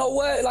say, you know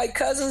what, like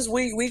Cousins,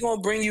 we gonna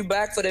bring you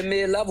back for the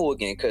mid-level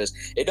again because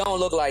it don't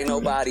look like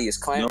nobody is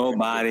claiming.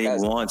 Nobody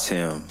wants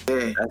him.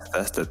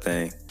 That's the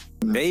thing.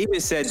 They even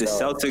said the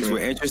Celtics were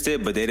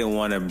interested, but they didn't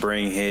want to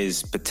bring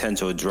his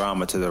potential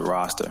drama to the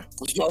roster.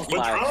 That's what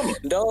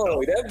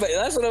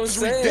I'm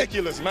saying.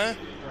 Ridiculous, man.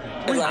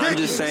 I'm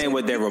just saying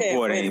what they're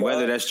reporting.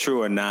 Whether that's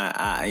true or not,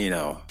 they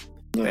on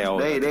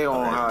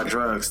hard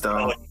drugs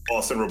though.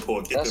 Boston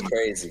report. That's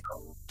crazy.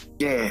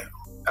 Yeah.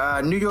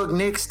 New York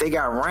Knicks, they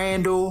got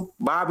Randall,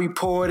 Bobby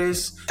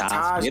Portis,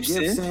 Taj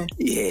Gibson.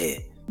 Yeah.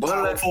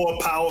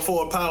 Power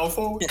forward.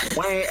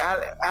 Wayne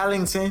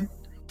Ellington.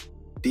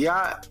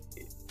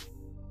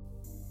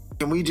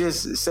 Can we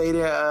just say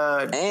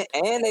that?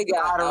 And they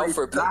got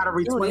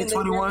lottery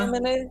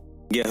 2021.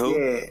 Yeah, who?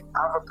 Yeah,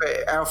 Alfred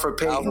Payton. Alfred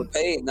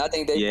Payton. I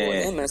think they put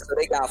him in, so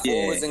they got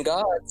forwards and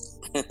guards.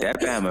 That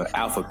Bama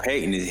Alfred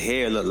Payton, his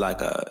hair looked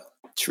like a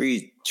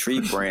tree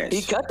branch.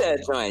 He cut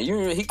that joint.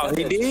 He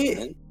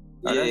did?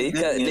 Yeah, he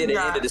cut near the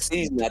end of the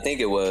season, I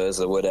think it was,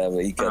 or whatever.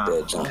 He cut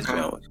that joint.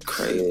 Okay.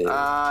 Crazy.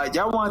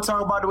 Y'all want to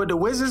talk about what the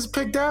Wizards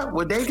picked up?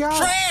 What they got?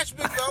 Trash,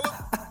 big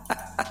fella.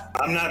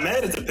 I'm not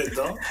mad at the pick,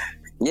 though.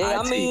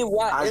 Yeah, I mean,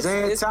 why?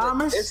 Isaiah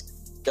Thomas?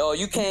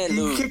 You can't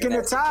lose. You kicking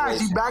the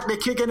ties. You back to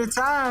kicking the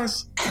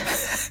ties.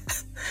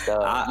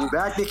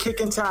 Back to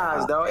kicking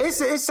ties, though.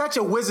 It's such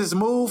a Wizards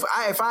move.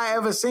 If I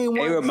ever seen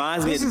one, it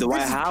reminds me of the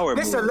Dwight Howard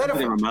move.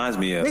 It reminds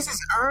me of. This is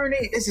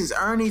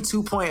Ernie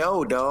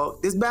 2.0,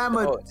 dog. This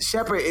Bama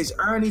Shepherd is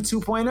Ernie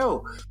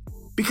 2.0.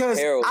 Because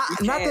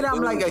not that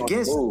I'm like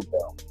against.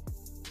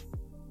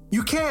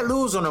 You can't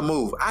lose on a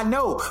move. I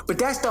know, but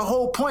that's the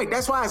whole point.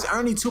 That's why it's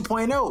Ernie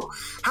 2.0.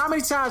 How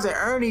many times has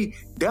Ernie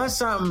done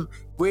something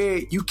where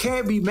you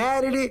can't be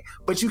mad at it,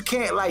 but you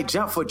can't like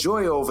jump for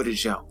joy over the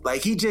jump?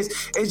 Like it's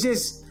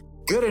just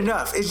good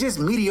enough. It's just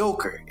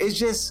mediocre. It's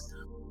just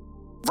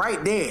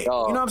right there. You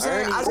know what I'm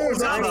saying?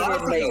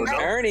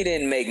 Ernie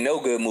didn't make no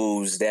good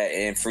moves that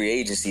in free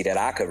agency that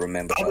I could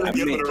remember.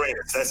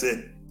 That's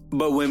it.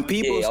 But when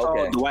people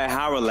saw Dwight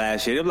Howard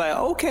last year, they're like,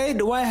 okay,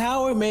 Dwight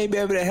Howard may be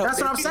able to help. That's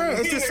what I'm saying.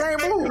 It's the same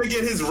move. To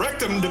get his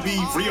rectum to be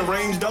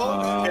rearranged,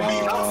 dog, and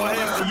be out for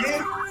half the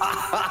year.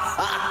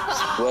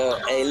 Well,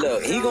 hey,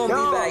 look, he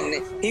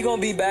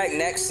gonna be back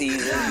next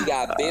season. You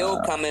got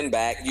Bill coming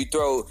back. I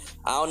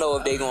don't know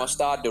if they gonna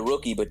start the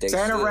rookie, but they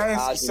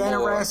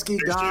Sanarasky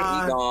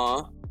gone. He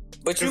gone.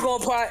 But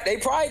they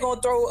probably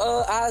gonna throw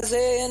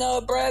Isaiah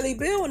and Bradley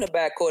Beal in the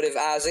backcourt if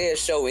Isaiah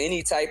show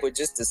any type of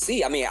just to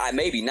see. I mean,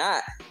 maybe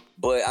not.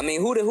 But I mean,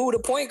 who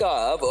the point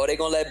guard of? Or are they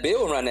gonna let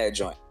Bill run that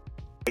joint?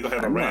 They're gonna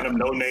have a random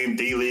no-name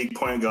D-League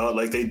point guard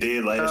like they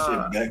did last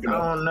year. I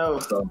don't know.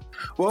 So.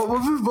 Well,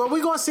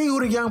 we're gonna see who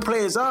the young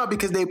players are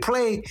because they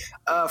play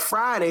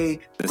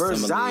Friday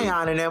versus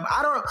Zion and them.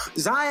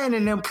 Zion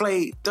and them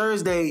play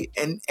Thursday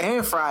and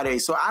Friday.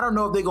 So I don't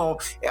know if they're gonna.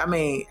 I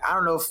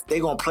don't know if they're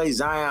gonna play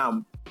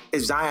Zion.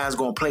 If Zion's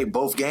going to play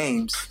both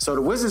games. So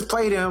the Wizards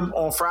played him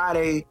on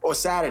Friday or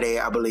Saturday,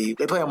 I believe.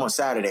 They play him on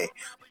Saturday.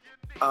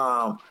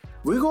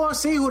 We're going to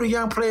see who the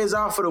young players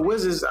are for the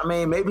Wizards. I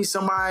mean, maybe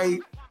somebody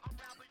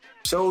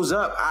shows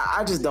up.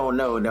 I just don't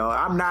know, though.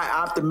 I'm not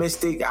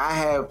optimistic. I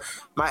have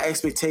my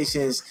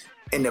expectations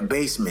in the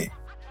basement.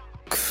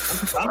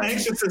 I'm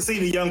anxious to see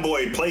the young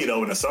boy play,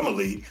 though, in the summer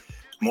league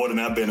more than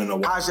I've been in a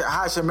while.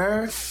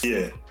 Hachimura?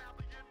 Yeah.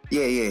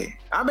 Yeah.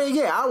 I mean,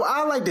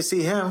 I like to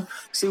see him,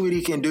 see what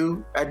he can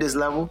do at this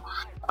level.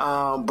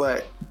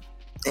 But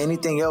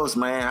anything else,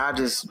 man, I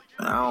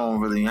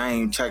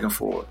ain't checking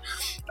for it.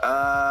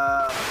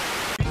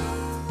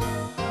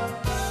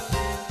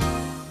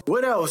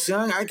 What else,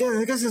 young? I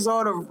guess it's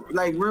all the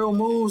like real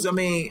moves. I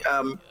mean,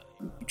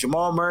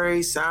 Jamal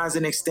Murray signs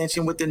an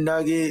extension with the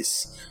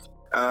Nuggets.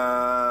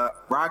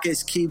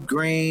 Rockets keep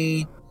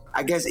Green.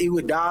 I guess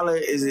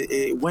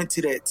Iguodala went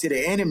to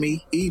the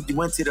enemy. He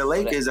went to the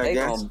Lakers. I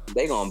guess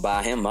they gonna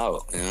buy him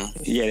out. You know?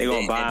 Yeah, they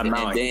gonna buy him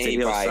out.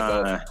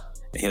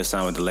 He'll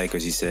sign with the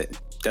Lakers. He said.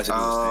 That's what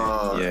he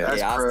was saying.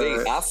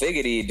 Yeah, I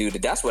figured he'd do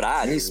that. That's what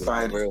I did. Was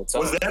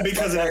that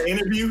because of that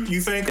interview?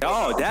 You think?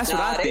 Oh, that's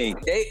what I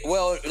think. They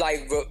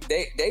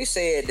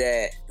said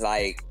that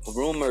like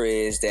rumor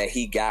is that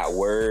he got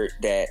word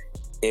that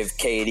if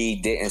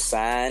KD didn't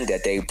sign,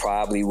 that they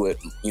probably would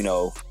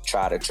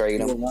try to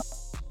trade him.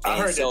 I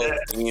heard that.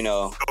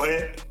 Go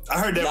ahead. I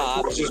heard that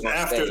report just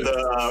after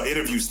the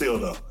interview still,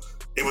 though.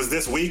 It was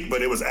this week,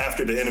 but it was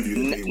after the interview.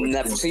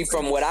 See,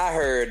 from what I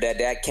heard,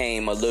 that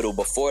came a little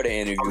before the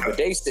interview.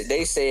 Okay. But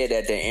they said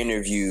that the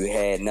interview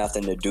had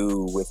nothing to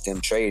do with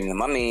them trading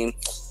him. I mean,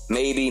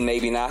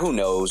 maybe not. Who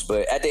knows?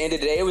 But at the end of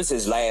the day, it was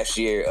his last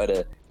year of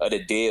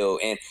the deal,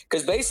 and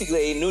because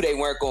basically they knew they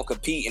weren't going to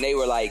compete, and they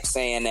were like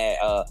saying that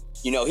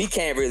he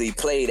can't really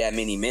play that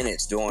many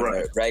minutes during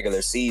the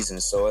regular season.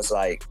 So it's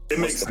like,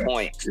 what's the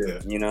point? Yeah.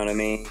 You know what I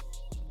mean?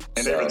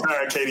 And they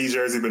retired KD's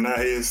jersey, but not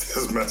his. It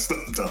was messed up,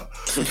 though.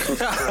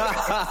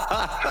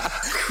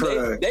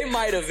 they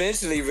might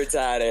eventually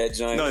retire that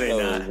joint. No,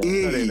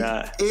 they're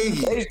not.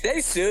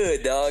 They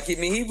should, dog. I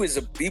mean, he was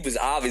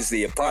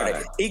obviously a part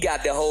of it. He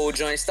got the whole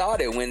joint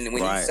started when he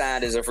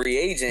signed as a free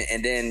agent,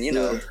 and then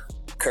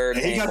Kerr. And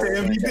he got the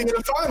MVP in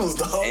the finals,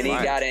 dog. And he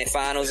got in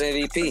finals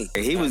MVP.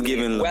 He was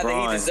giving LeBron, whether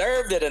he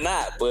deserved it or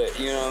not, but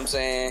you know what I'm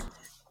saying.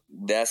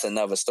 That's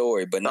another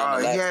story. But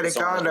nonetheless, he had to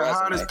call the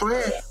hardest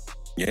player.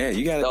 Yeah,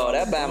 you got. No,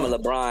 that Bama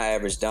LeBron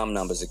averaged dumb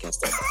numbers against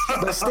them.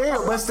 but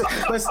still, just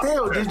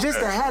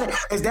to have it.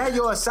 Is that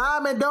your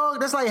assignment, dog?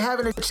 That's like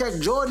having to check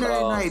Jordan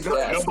every night,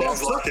 dog.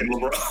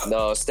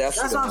 No, Steph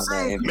should have won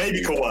that MVP.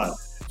 Maybe Kawhi.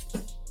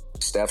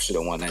 Steph should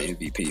have won that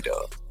MVP,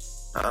 dog.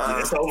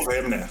 It's over for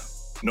him now.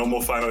 No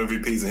more final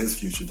MVPs in his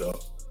future, dog.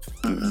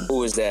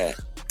 Who is that?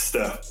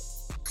 Steph.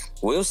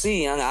 We'll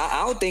see. I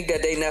don't think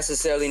that they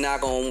necessarily not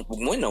gonna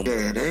win no more.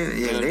 Yeah,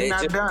 they're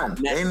not done.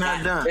 They're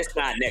not done. It's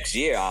not next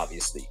year,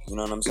 obviously. You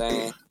know what I'm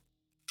saying?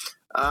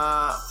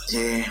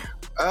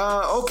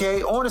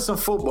 Okay, on to some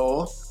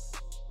football.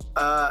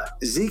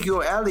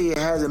 Ezekiel Elliott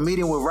has a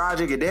meeting with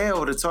Roger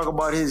Goodell to talk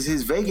about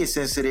his Vegas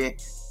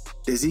incident.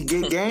 Does he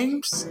get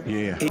games?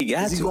 Yeah. He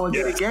got Is he going to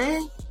get a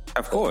game?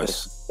 Of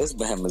course. It's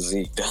Bama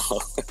Zeke,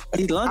 dog.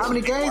 How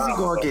many games he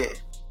going to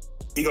get?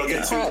 He going to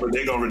get 2, but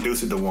they're going to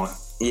reduce it to 1.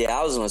 Yeah,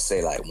 I was going to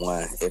say like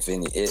 1. If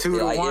any, 2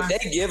 to 1?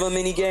 If they give him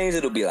any games,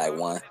 it'll be like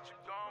 1.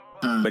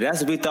 But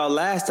that's what we thought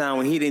last time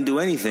when he didn't do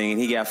anything and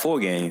he got 4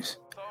 games.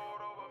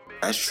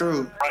 That's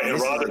true. Right, and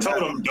Roger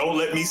told him, don't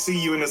let me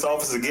see you in this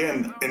office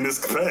again in this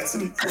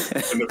capacity.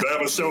 And the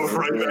Bama showed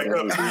right back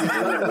up.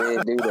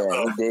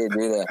 He did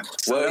do that.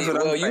 Well,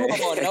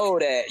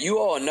 you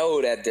all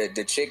know that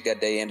the chick that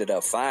they ended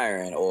up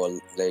firing or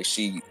that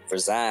she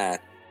resigned,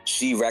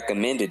 she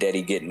recommended that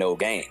he get no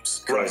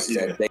games. Right,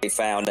 yeah. They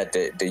found that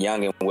the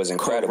youngin was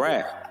incredible.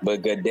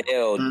 But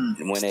Goodell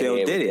went ahead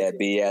with that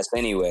BS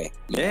anyway.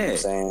 You know what I'm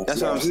saying?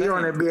 That's what I'm saying.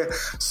 On that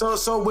BS.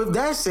 So with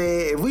that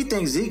said, if we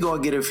think Zeke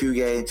going to get a few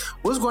games,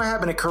 what's going to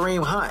happen to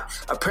Kareem Hunt?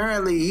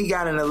 Apparently, he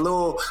got in a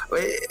little...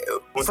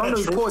 From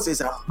the reports,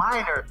 it's a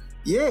minor...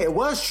 Yeah, it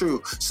was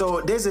true.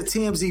 So there's a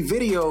TMZ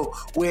video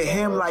with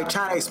him like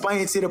trying to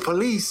explain to the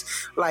police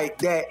like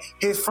that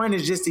his friend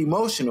is just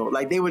emotional.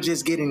 Like they were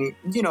just getting,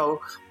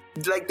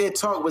 like their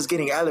talk was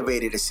getting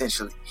elevated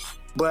essentially.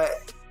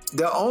 But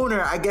the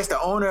owner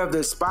of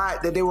the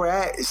spot that they were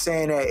at is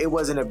saying that it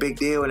wasn't a big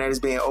deal and that it's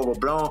being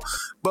overblown.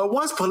 But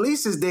once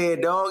police is there,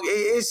 dog,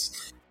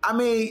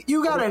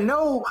 you gotta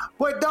know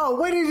where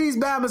did these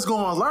Bamas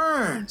gonna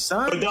learn,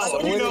 son? But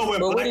dog, when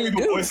black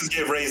people voices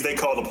get raised, they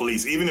call the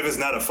police, even if it's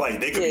not a fight.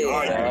 They could be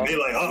arguing. They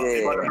like,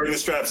 they about to bring the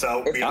straps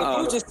out. If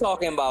you're just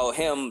talking about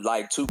him,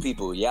 like 2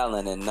 people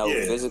yelling and no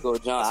physical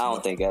jump, I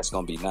don't think that's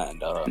gonna be nothing,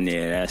 dog.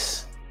 Yeah,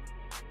 that's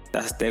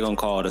they're gonna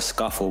call it a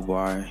scuffle,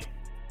 bro.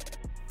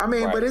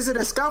 But is it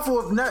a scuffle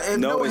if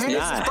no it's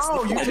hands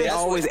not. is They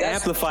always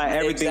amplify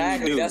everything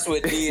exactly, you do. That's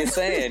what D is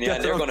saying. Yeah,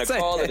 they're going to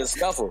call it a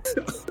scuffle.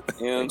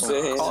 You know what I'm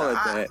saying? Call it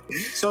that.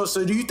 So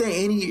do you think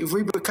any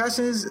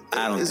repercussions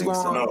is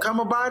going to come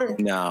about it?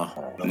 No.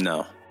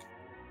 No,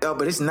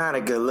 but it's not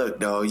a good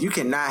look, though. You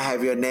cannot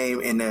have your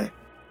name in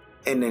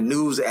the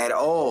news at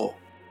all.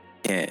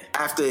 Yeah.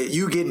 After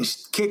you getting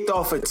kicked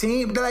off a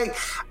team, but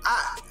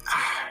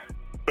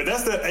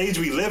that's the age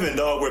we live in,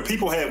 dog, where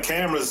people have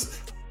cameras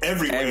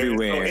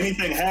everywhere. So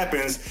anything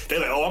happens, they're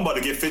like, I'm about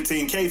to get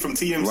 $15K from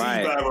TMZ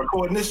by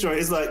recording this joint.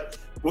 It's like,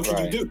 what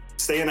can you do?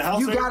 Stay in the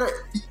house? You got to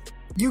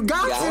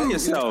control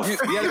yourself. You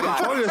got to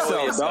control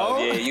yourself,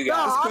 dog. Yeah, you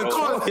got to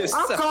control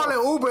yourself. I'm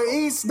calling Uber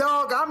Eats,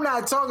 dog. I'm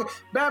not talking.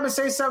 Bama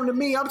say something to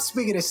me. I'm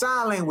speaking in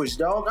sign language,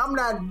 dog.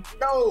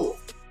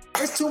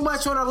 It's too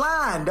much on the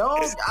line,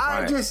 dog.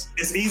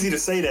 It's easy to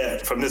say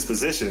that from this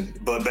position,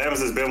 but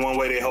Bama's has been one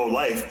way their whole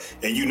life,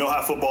 and you know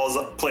how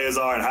football players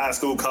are in high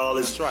school,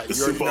 college, the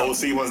super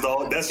OC ones,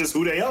 dog. That's just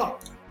who they are.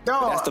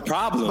 Dog, that's the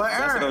problem. But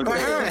Aaron,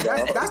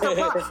 that's the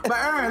problem. But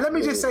Aaron, let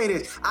me just say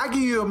this: I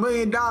give you $1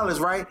 million,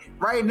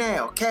 right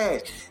now,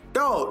 cash.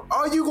 Dog,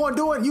 all you gonna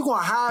do is you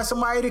gonna hire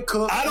somebody to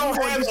cook. I don't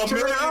have $1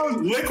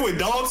 million liquid,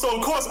 dog. So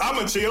of course I'm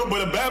gonna chill.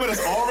 But a Bama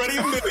that's already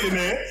a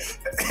millionaire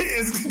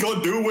is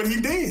gonna do what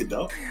he did,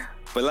 dog.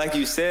 But like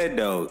you said,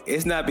 though,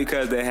 it's not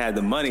because they had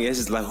the money. It's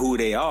just like who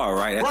they are,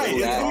 right?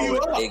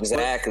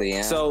 Exactly.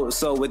 Yeah.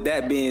 So with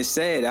that being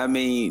said,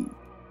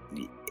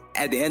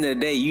 at the end of the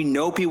day, you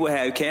know people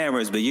have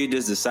cameras, but you're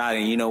just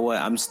deciding, you know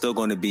what, I'm still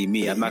going to be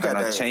me. I'm not going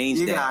to change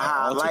that. You got to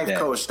hire a life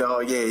coach,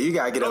 dog. Yeah, you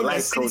got to get a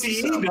life coach.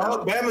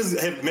 Dog. Bammers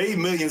have made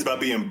millions by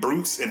being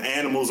brutes and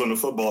animals on the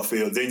football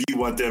field. Then you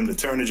want them to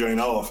turn the joint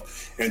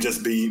off and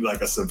just be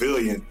like a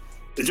civilian.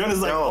 The joint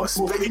is like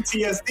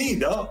PTSD,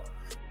 dog.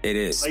 It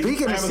is. Like,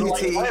 speaking of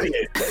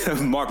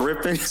CTE, Mark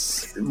Rippon.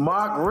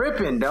 Mark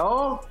Rippon,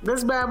 dog.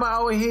 This Bama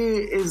out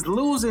here is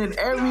losing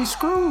every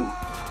screw.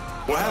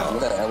 Wow.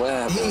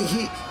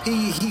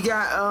 He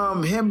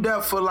got hemmed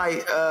up for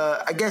like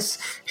I guess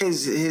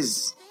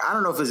his I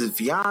don't know if it's his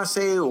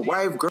fiance or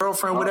wife,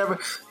 girlfriend, whatever.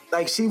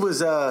 Like she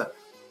was I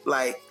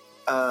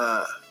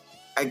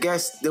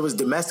guess there was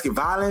domestic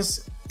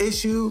violence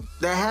issue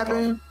that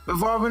happened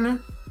involving her.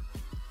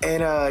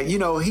 And, I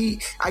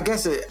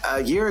guess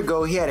a year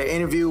ago, he had an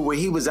interview where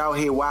he was out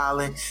here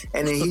wilding.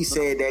 And then he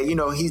said that,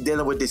 he's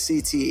dealing with the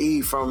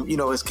CTE from,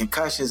 his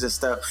concussions and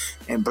stuff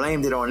and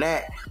blamed it on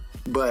that.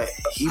 But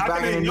he's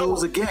back in the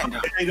news again.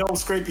 They don't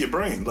scrape your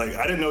brain. Like,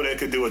 I didn't know they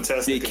could do a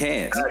test. They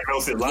can't.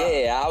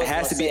 It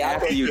has to be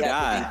after you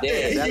die.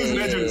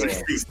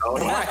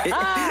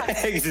 Right.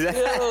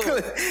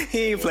 Exactly. He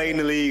ain't played in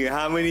the league in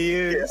how many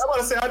years? Yeah, I'm about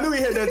to say, I knew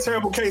he had that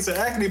terrible case of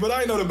acne, but I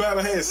didn't know the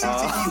Bama had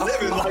CTE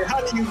living. Like,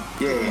 how do you...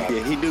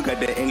 Yeah, he do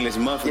got that English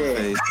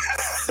muffin face.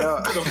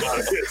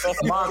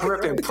 Mark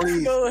Rippon,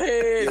 please. Go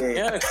ahead.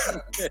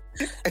 Yeah.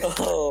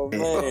 Oh,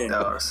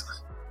 man.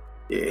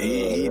 Yeah,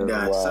 he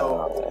done. Wow.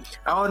 So,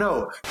 I don't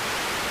know.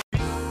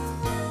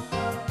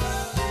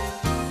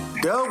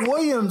 Doug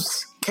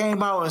Williams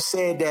came out and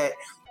said that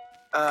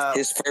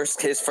his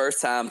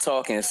first time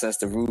talking since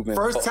the Ruben.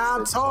 First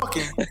time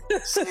talking.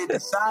 Said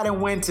deciding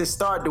when to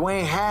start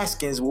Dwayne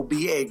Haskins will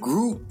be a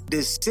group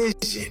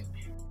decision.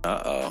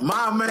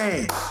 My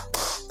man.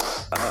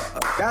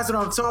 That's what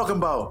I'm talking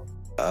about.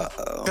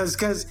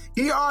 Because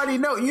he already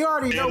know. You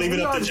already know.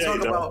 We already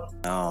talk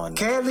about.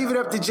 Can't leave it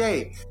up to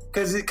Jay.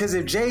 Because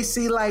if Jay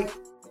see like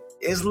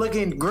it's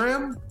looking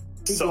grim,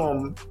 he's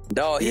gonna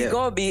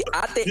be.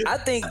 I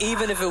think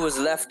even if it was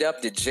left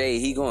up to Jay,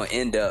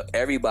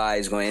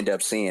 everybody's gonna end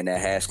up seeing that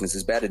Haskins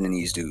is better than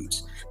these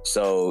dudes.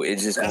 So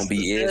it's just gonna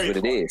be what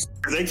it is.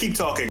 They keep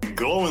talking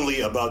glowingly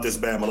about this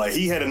Bama. Like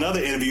he had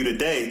another interview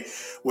today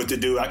with the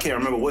dude. I can't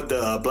remember what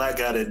the black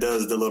guy that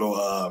does the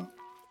little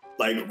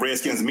like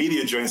Redskins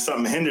media joint,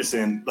 something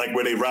Henderson, like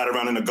where they ride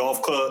around in a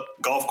golf cart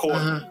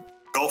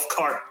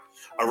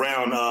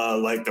around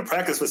like the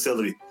practice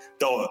facility.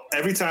 Though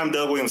every time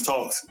Doug Williams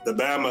talks, the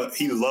Bama,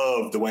 he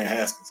loved Dwayne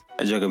Haskins.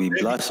 That joke gonna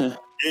be blushing.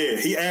 Yeah,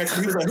 he asked.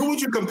 He was like, "Who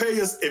would you compare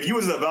if you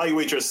was to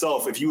evaluate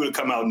yourself? If you would have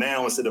come out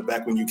now instead of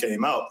back when you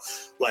came out,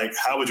 like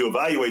how would you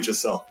evaluate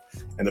yourself?"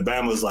 And the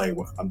Bama was like,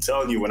 "I'm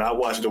telling you, when I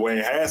watched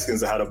Dwayne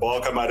Haskins and how the ball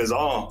come out his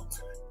arm,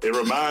 it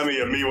reminded me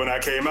of me when I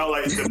came out."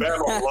 Like the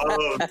Bama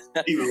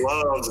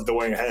loves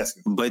Dwayne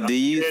Haskins. But do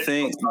you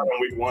think?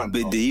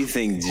 Do you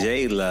think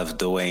Jay loves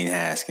Dwayne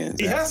Haskins?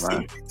 He has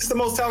to. It's the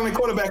most talented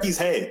quarterback he's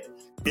had.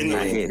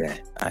 I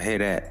hear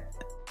that.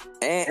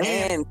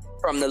 And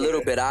from the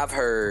little bit I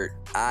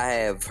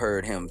have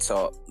heard him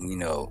talk.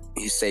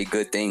 He say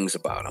good things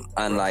about him,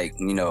 unlike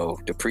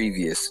the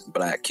previous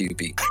black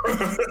QB.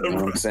 You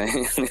know what I'm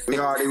saying? we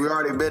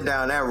already been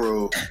down that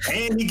road.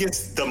 And he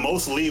gets the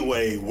most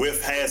leeway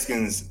with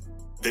Haskins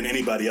than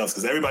anybody else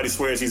because everybody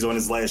swears he's on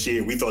his last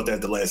year. We thought that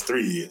the last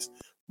 3 years,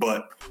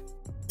 but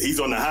he's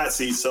on the hot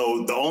seat.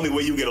 So the only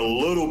way you get a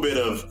little bit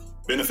of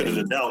benefit of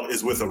the doubt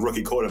is with a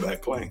rookie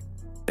quarterback playing.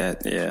 Man,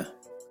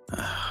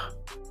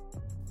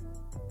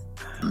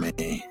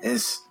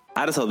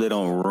 I just hope they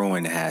don't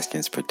ruin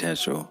Haskins'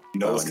 potential.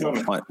 With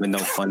no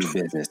funny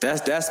business.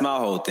 That's my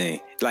whole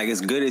thing. Like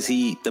as good as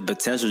the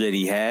potential that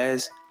he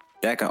has,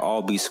 that can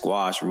all be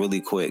squashed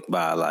really quick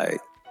by like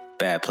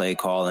bad play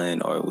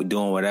calling or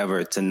doing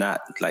whatever to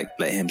not like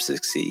let him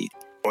succeed.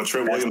 Or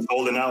Trent Williams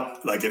holding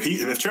out. Like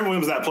if Trent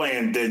Williams not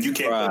playing, then you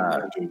can't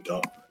play him,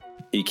 dog.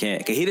 He can't,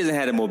 because he doesn't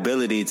have the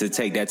mobility to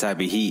take that type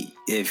of heat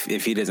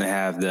if he doesn't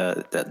have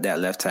that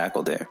left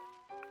tackle there.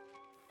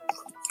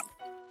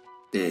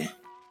 Yeah.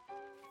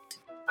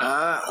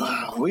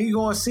 We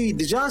gonna see.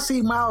 Did y'all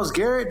see Myles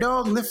Garrett,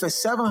 dog, lifting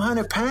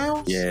 700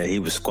 pounds? Yeah, he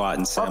was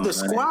squatting 700. Off the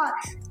squat,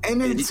 and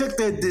then took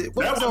that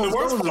was the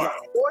worst part.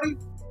 40?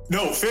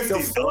 No,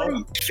 50s.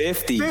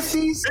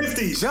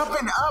 50s.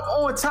 Jumping up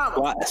on top.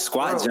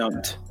 Squat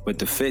jumped with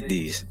the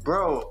 50s.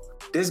 Bro,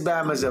 this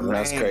Bama's a man.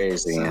 That's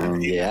crazy.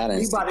 Yeah,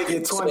 he about to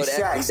get 20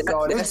 sacks.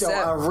 This is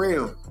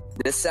unreal.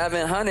 The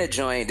 700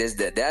 joint is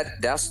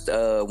that's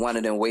one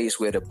of them weights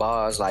where the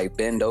bars like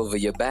bend over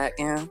your back.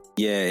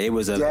 Yeah, it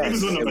was he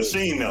was on the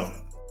machine though.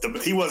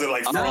 He wasn't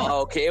like free.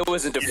 Oh, okay, it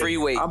wasn't the free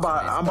weight. I'm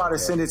about to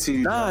send it to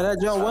you. Nah, that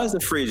joint was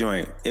the free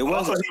joint. It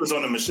was. I thought he was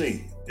on the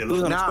machine. It's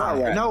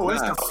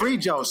the free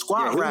joint,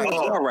 squat rack.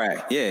 Squat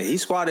rack. Yeah, he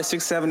squatted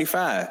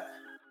 675.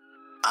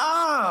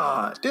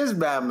 This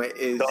Bama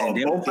is. Dog,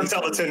 both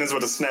patella tendons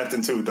would have snapped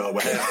in two, dog.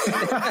 What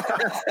happened?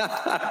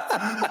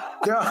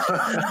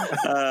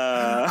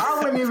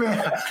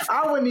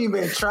 I wouldn't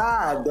even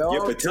try, dog.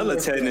 Your patella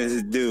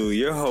tendons, dude.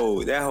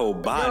 That whole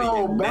body.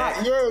 Your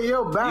back. Yeah,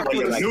 your back.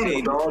 You like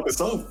noodle, dog.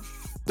 It's over.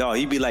 Dog,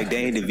 you'd be like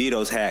Danny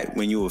DeVito's hack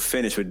when you were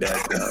finished with that.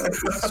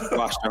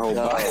 Squashed your whole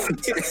body.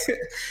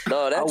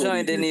 No, that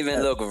joint didn't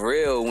even look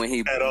real when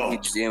he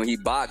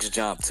box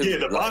jumped too. Yeah,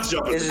 the box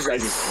jump is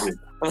crazy.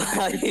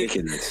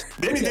 Ridiculous.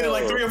 Then he did it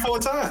like 3 or 4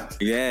 times.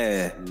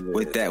 Yeah,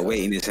 with that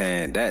weight in his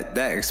hand. That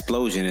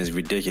explosion is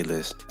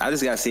ridiculous. I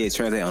just got to see it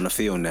translate on the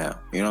field now.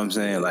 You know what I'm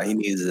saying? Like, he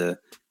needs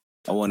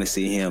I want to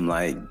see him,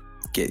 like,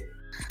 get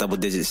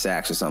double-digit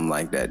sacks or something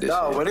like that.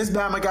 But this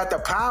Bama got the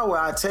power,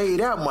 I'll tell you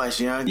that much,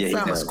 young. Yeah,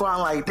 Bama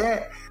squatting like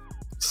that.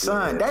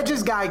 Son, that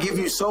just gotta give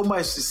you so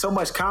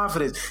much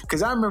confidence.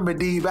 Cause I remember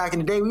D back in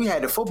the day we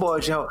had the football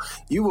jump.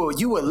 You would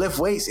lift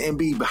weights and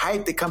be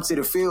hyped to come to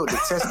the field to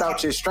test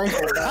out your strength.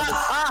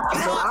 I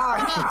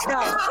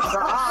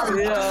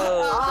already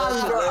know.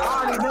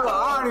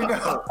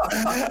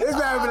 This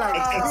man be like,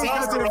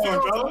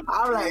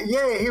 I'm like,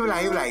 yeah. He was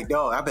like,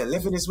 dog, I've been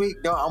lifting this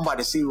week, dog. I'm about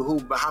to see how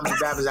many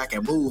Babbas I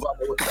can move.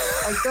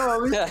 Like,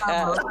 dog,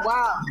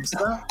 wow,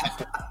 stuff.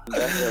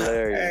 That's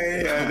hilarious.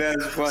 Hey,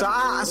 that's funny.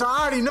 So I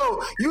already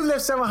know. You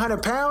lift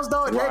 700 pounds,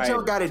 dog. That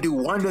junk got to do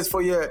wonders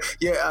for your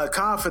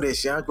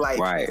confidence, young. Like,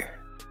 right.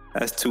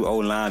 That's 2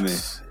 old linemen.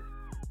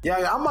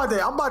 Yeah, I'm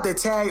about to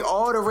tag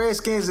all the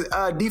Redskins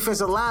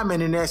defensive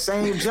linemen in that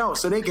same jump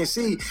so they can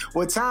see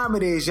what time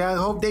it is, young.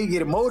 Hope they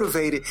get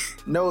motivated.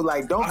 No,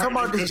 like, don't come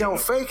out this jump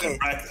faking.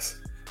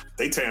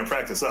 They tearing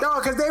practice up.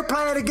 Dog, because they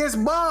playing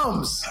against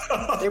bums.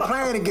 They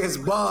playing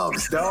against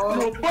bums,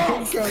 dog.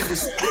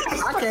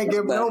 I can't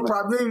give them no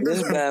problem.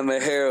 This man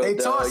Harold, they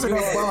tossing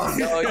a bum.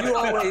 No, you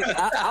always.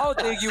 I don't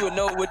think you would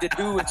know what to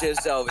do with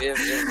yourself if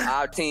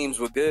our teams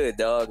were good,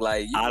 dog.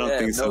 Like, I don't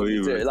think so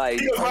either. Like,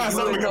 you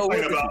would know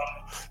what to do.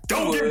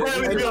 Don't get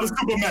Bradley Beal to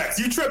Supermax.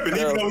 You tripping,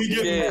 even though he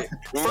getting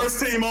first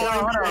team all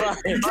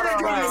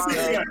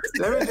NBA.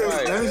 Let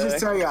me just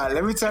tell y'all.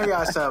 Let me tell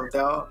y'all something,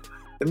 dog.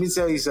 Let me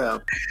tell you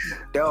something.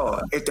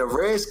 Dog, if the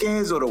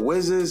Redskins or the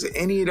Wizards,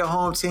 any of the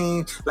home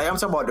teams, like I'm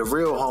talking about the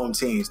real home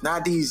teams,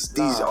 not these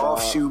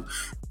offshoot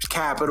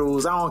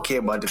Capitals. I don't care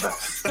about the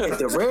if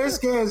the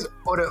Redskins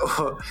or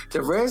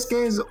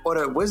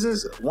the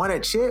Wizards won a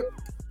chip,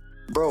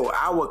 bro,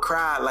 I would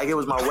cry like it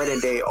was my wedding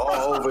day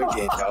all over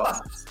again,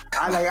 dog.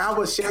 I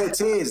would shed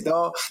tears,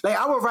 dog. Like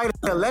I would write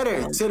a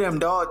letter to them,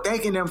 dog,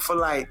 thanking them for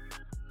like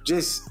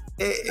just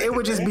it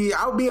would just be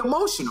I would be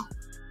emotional.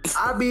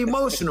 I'd be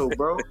emotional,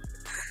 bro.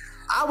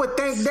 I would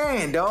thank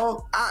Dan,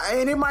 dog.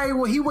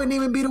 He wouldn't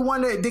even be the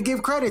one to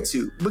give credit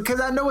to because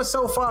I know it's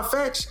so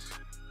far-fetched.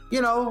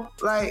 You know,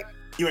 like...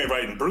 You ain't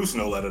writing Bruce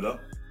no letter, though.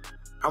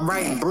 I'm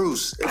writing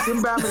Bruce. If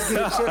them Bama's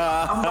get a chip,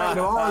 I'm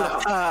writing all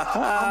of them.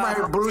 I'm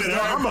writing Bruce.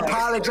 I'm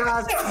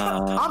apologize.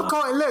 I'm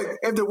calling. Look,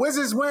 if the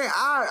Wizards win,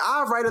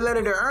 I'll write a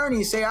letter to Ernie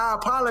and say I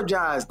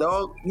apologize,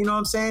 dog. You know what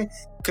I'm saying?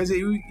 Because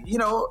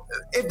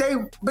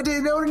but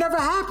it'll never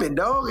happen,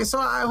 dog.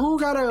 So who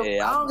gotta? I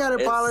don't gotta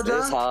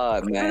apologize. It's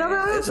hard, man.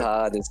 It's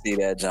hard to see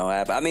that jump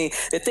happen. I mean,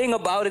 the thing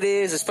about it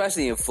is,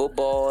 especially in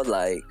football,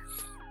 like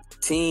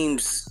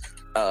teams.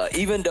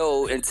 Even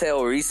though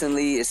until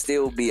recently it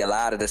still be a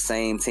lot of the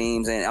same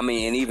teams, and I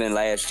mean, and even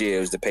last year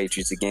it was the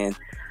Patriots again.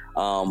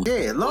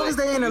 As long as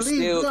they in the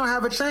league, you don't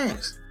have a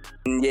chance.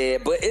 Yeah,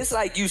 but it's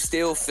like you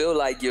still feel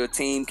like your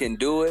team can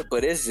do it,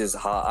 but it's just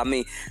hard. I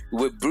mean,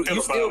 you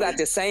still got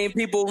the same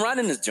people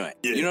running this joint.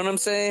 Yeah. You know what I'm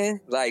saying?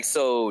 Like,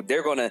 so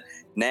they're gonna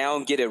now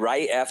get it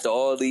right after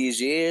all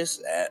these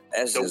years.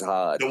 That's just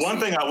hard. The one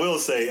thing I will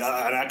say,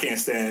 and I can't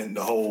stand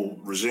the whole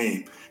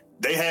regime.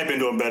 They have been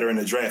doing better in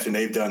the draft than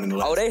they've done in the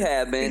last. Oh, they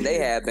have been. They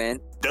have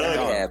been.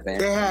 Doug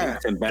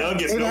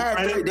gets no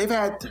credit. They've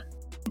had.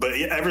 But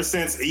ever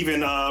since even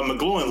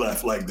McGloin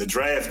left, like the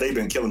draft, they've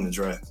been killing the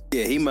draft.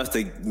 Yeah, he must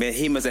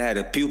have had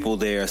a pupil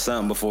there or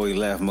something before he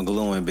left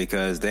McGloin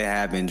because they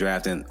have been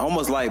drafting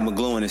almost like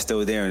McGloin is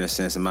still there in a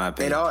sense, in my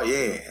opinion.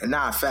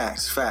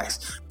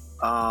 Facts.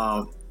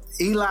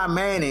 Eli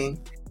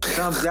Manning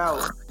comes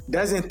out,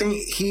 doesn't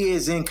think he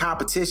is in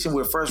competition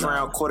with first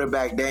round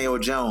quarterback Daniel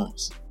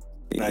Jones.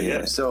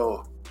 Yeah.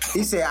 So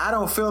he said, I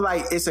don't feel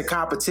like it's a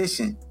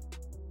competition.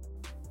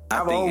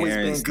 I've always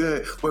been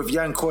good with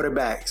young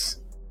quarterbacks.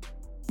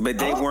 But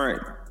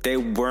they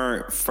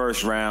weren't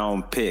first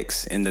round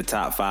picks in the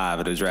top 5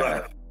 of the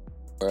draft.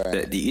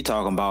 Right. You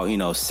talking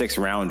about, 6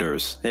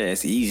 rounders. Yeah,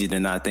 it's easy to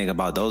not think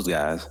about those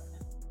guys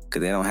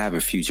because they don't have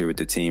a future with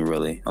the team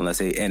really, unless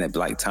they end up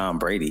like Tom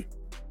Brady.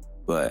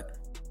 But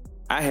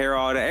I hear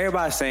all that.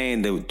 Everybody's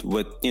saying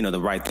the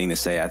right thing to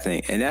say, I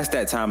think. And that's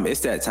that time.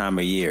 It's that time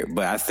of year.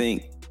 But I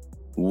think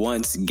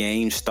once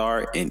games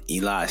start and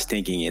Eli's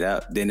stinking it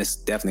up, then it's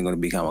definitely going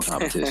to become a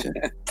competition.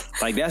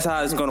 Like, that's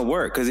how it's going to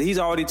work. Because he's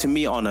already, to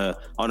me, on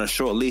a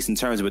short leash in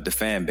terms with the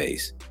fan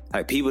base.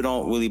 Like, people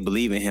don't really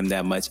believe in him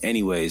that much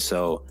anyway.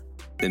 So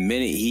the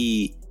minute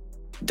he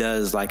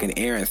does like an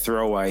errant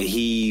throw or a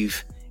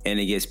heave and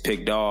it gets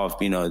picked off,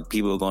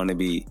 people are going to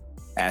be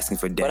asking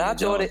for Daniel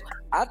Jones.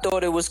 I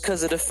thought it was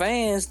because of the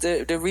fans.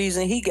 The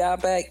reason he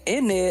got back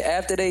in there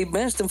after they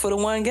benched him for the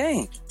one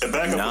game. The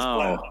backup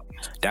was black.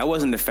 That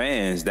wasn't the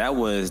fans. That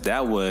was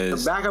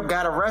the backup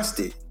got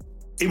arrested.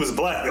 He was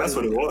black. That's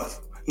what it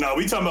was. No,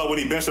 we talking about when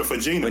he benched him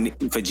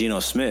for Geno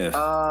Smith.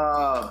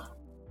 But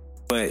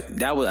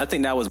I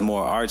think that was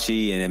more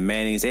Archie and the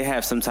Mannings. They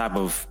have some type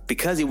of,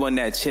 because he won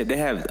that chip, they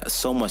have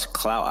so much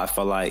clout, I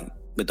feel like,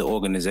 with the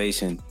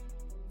organization.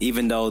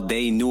 Even though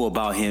they knew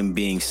about him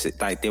being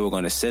like they were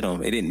going to sit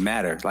him, it didn't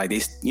matter. Like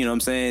they, you know what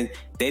I'm saying?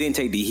 They didn't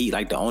take the heat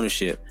like the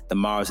ownership, the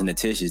Mars and the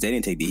Tisches. They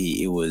didn't take the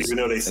heat. It was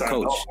the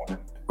coach.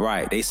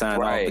 Right. They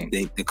signed off,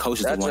 but the coach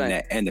is the one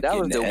that ended up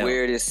getting the L. That was the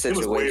weirdest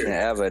situation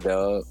ever,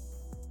 dog.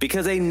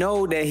 Because they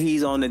know that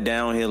he's on the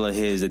downhill of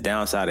the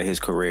downside of his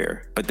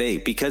career. But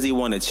because he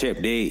won a chip,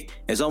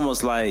 it's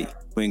almost like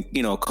when,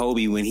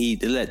 Kobe, when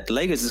the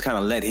Lakers just kind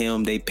of let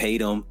him, they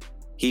paid him.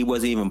 He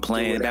wasn't even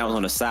playing. That was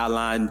on the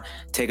sideline,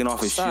 taking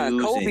off his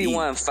shoes. Kobe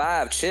won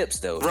 5 chips,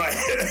 though. Right.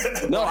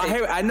 No, I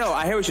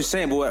hear what you're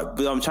saying, but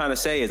what I'm trying to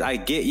say is,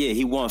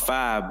 he won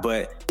 5,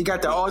 but he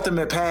got the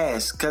ultimate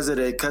pass because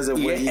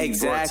of what he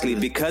exactly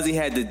because he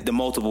had the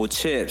multiple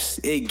chips.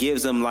 It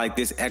gives him like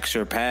this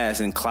extra pass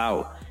and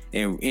clout,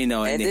 and in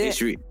the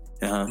history.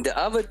 The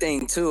other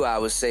thing too, I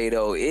would say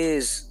though,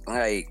 is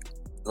like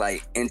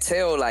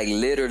until like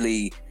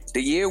literally.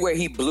 The year where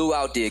he blew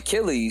out the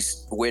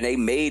Achilles, where they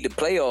made the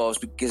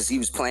playoffs because he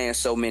was playing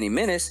so many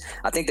minutes,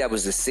 I think that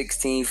was the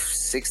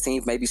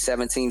 16th, maybe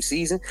 17th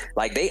season.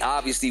 Like, they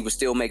obviously were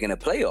still making the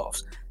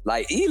playoffs.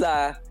 Like,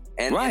 Eli,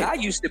 and I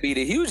used to be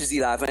the hugest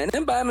Eli fan, and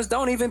them Bama's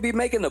don't even be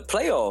making the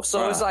playoffs.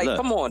 So it's like,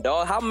 come on,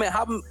 dog. How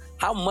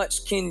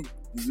much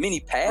many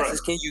passes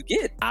can you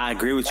get? I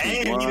agree with you.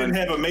 And he didn't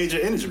have a major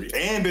injury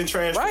and been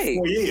trashed for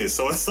 4 years.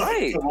 So it's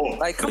like, come on.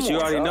 But you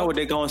already know what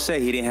they're going to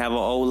say. He didn't have an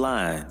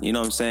O-line. You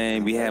know what I'm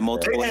saying? We had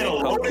multiple. They had a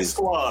loaded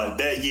squad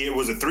that year.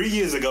 Was it 3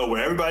 years ago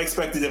where everybody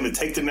expected them to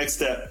take the next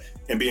step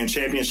and be in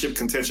championship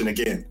contention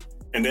again.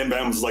 And then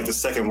Bama was like the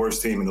second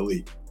worst team in the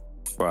league.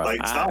 Bro,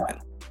 like, stop.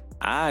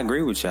 I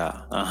agree with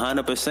y'all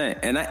 100%.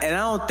 And I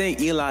don't think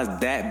Eli's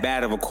that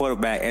bad of a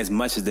quarterback as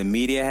much as the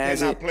media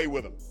has Cannot play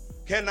with him.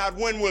 Cannot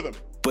win with him.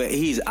 But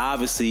he's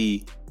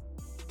obviously,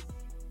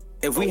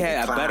 if we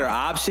had a better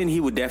option,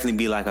 he would definitely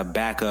be like a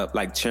backup,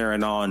 like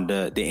cheering on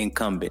the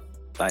incumbent.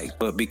 Like,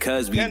 but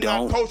because we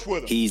don't,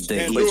 he's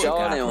the. But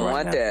y'all didn't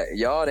want that.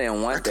 Y'all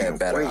didn't want that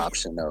better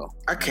option, though.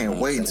 I can't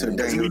wait until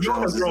Daniel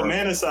Jones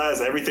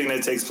romanticize everything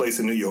that takes place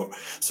in New York.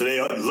 So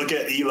they look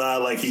at Eli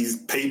like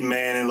he's Peyton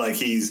Manning, like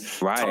he's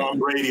Tom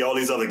Brady, all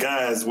these other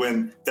guys.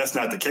 When that's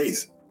not the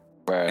case.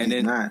 Right.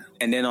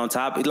 And then on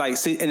top, like,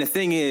 see, and the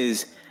thing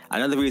is.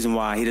 Another reason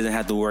why he doesn't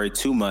have to worry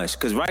too much,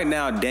 because right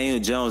now Daniel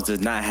Jones does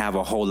not have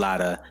a whole lot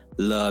of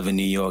love in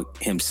New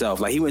York himself.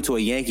 Like, he went to a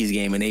Yankees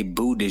game and they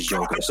booed this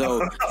joker.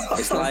 So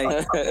it's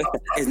like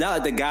it's not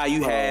like the guy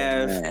you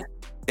have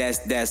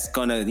that's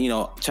gonna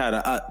try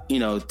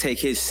to take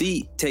his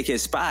seat, take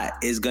his spot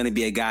is gonna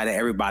be a guy that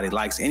everybody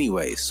likes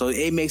anyway. So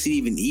it makes it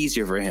even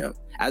easier for him.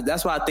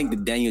 That's why I think the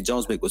Daniel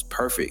Jones pick was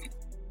perfect.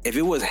 If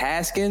it was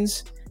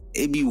Haskins,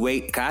 it'd be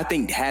cause I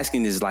think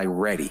Haskins is like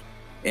ready.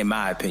 In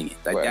my opinion,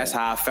 that's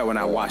how I felt when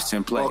I watched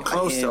him play. Or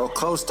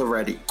close to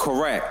ready.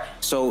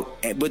 Correct. So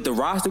with the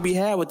roster we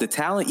had, with the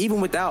talent, even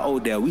without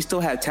Odell, we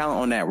still have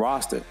talent on that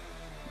roster.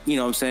 You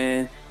know what I'm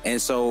saying?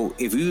 And so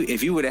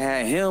if you would have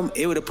had him,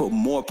 it would have put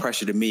more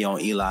pressure to me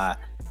on Eli,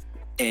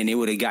 and it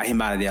would have got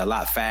him out of there a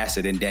lot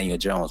faster than Daniel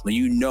Jones. But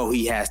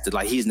he has to,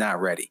 he's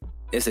not ready.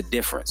 It's a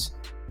difference,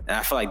 and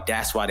I feel like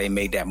that's why they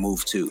made that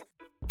move too.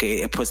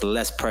 Okay, it puts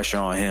less pressure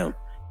on him.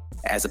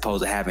 As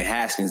opposed to having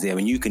Haskins there,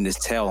 when you can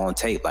just tell on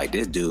tape, like,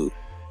 this dude,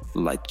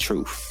 like,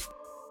 truth.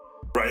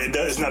 Right.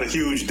 It's not a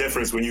huge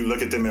difference when you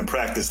look at them in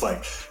practice,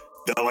 like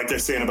they're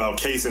saying about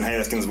Case and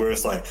Haskins, where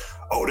it's like,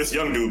 oh, this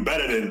young dude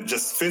better than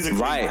just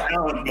physically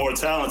more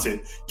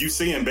talented. You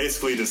see him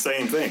basically the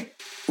same thing.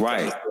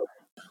 Right.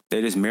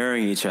 They're just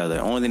mirroring each other.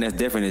 The only thing that's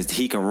different is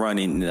he can run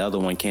and the other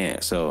one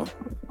can't. So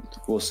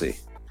we'll see.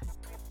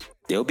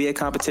 There'll be a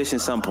competition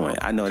at some point.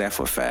 I know that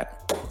for a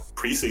fact.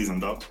 Preseason,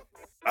 though.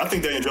 I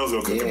think Daniel Jones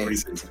will cook in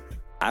preseason.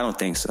 I don't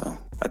think so.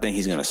 I think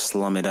he's going to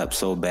slum it up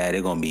so bad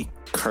they're going to be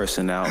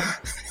cursing out.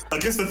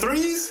 Against the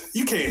threes?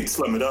 You can't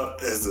slum it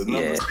up as the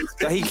number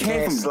 6. He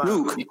came from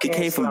Duke. He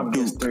came from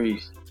Duke.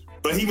 Threes.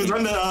 But he was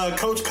under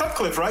Coach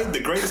Cutcliffe, right? The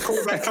greatest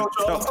quarterback coach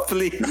of all time.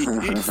 Please.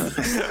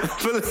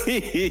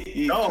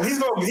 No, he's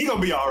gonna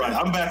be all right.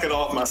 I'm backing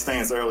off my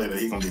stance earlier that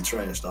he's gonna be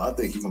trash, though. I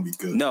think he's gonna be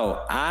good.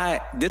 No,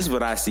 this is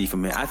what I see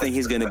from him. I think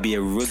he's gonna be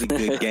a really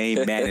good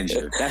game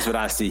manager. That's what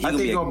I see. He's gonna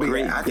be a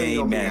great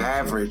game manager.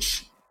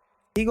 Average.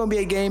 He's gonna be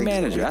a game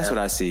manager. That's what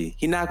I see.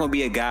 He's not gonna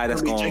be a guy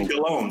that's going. Jake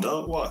Delhomme,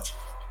 dog. Watch.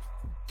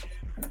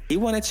 He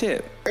won a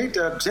chip.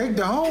 Jake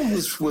Delhomme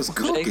was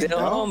cooking. Jake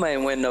Delhomme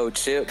ain't win no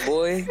chip,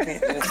 boy.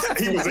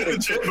 He was in the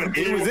chip, but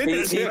he was in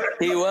the chip.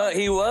 He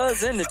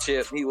was in the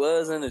chip. He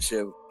was in the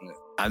chip.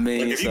 I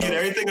mean, if you get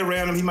everything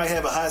around him, he might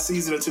have a hot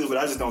season or two, but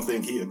I just don't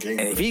think he'll game.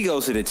 And if he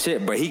goes to the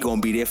chip, bro, he gonna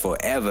be there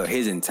forever,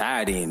 his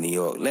entirety in New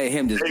York. Let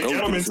him just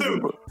go to the Super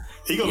Bowl.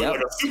 He gonna look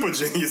like a super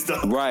genius,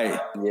 though. Right.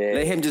 Yeah.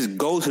 Let him just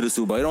go to the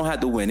Super Bowl. He don't have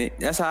to win it.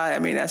 That's how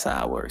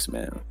it works,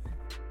 man.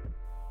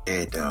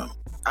 Yeah, dumb.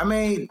 I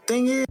mean,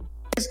 thing is,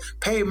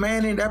 Peyton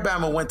Manning, that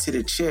Bama went to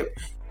the chip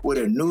with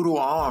a noodle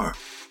arm.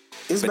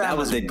 This Bama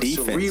was the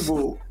defense.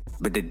 Cerebral,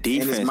 but the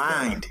defense in his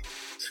mind.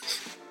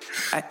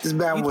 This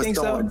Bama was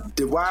throwing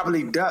the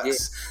wobbly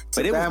ducks.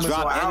 But it was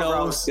dropping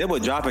NOs. They were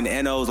dropping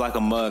NOs like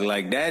a mug.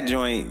 Like that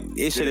joint,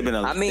 it should have been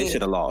they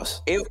should have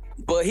lost.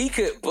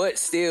 But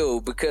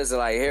still, because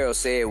like Harold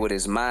said with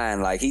his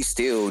mind, like he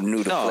still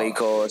knew the play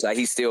calls, like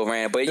he still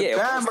ran. But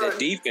the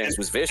defense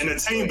was vicious. And the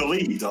team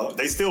believed, though.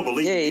 They still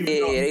believed.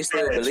 Yeah, they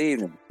still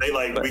believed him. They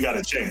we got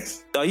a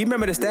chance. Oh, you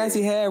remember the stats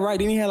he had, right?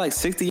 Didn't he have like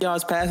 60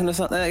 yards passing or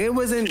something? Like, it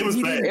wasn't. It was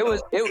bad. It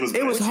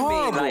was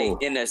horrible.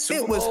 Like, in the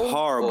Super Bowl. It was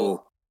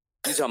horrible.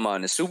 You talking about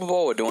in the Super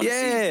Bowl or during the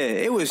season?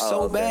 Yeah, it was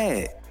so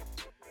bad.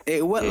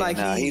 It wasn't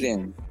he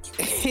didn't.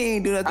 He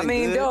ain't do nothing. I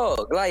mean, good.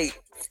 dog, like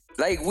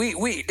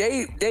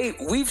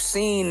we've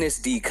seen this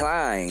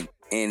decline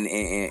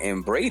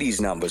in Brady's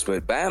numbers,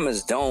 but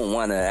Bama's don't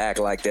want to act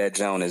like that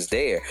Jones is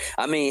there.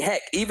 I mean,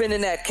 heck, even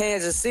in that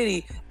Kansas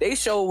City, they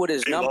showed what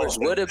his numbers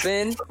would have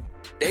been.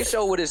 They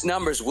showed what his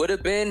numbers would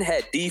have been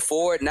had D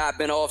Ford not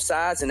been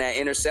offsides and that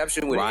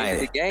interception would have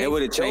ended the game. It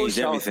would have changed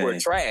everything. Were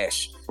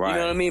trash. Right. You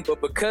know what I mean?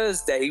 But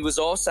because that he was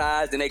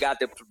offsides and they got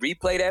to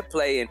replay that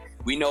play and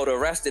we know the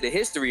rest of the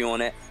history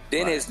on it,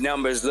 then his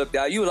numbers looked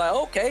out. You were like,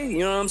 okay, you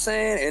know what I'm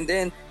saying? And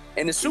then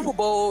in the Super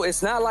Bowl,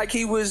 it's not like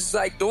he was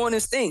like doing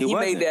his thing. He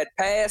made that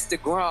pass to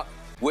Gronk,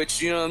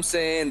 which, you know what I'm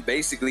saying,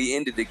 basically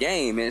ended the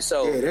game. And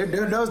so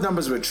those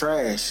numbers were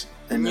trash.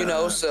 And,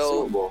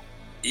 Super Bowl.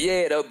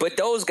 Yeah, but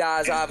those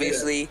guys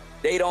obviously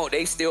they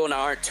still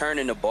aren't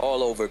turning the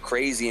ball over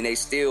crazy, and they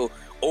still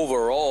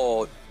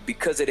overall,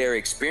 because of their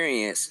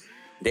experience,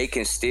 they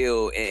can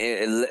still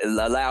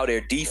allow their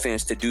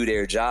defense to do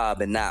their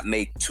job and not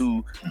make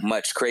too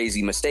much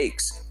crazy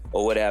mistakes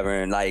or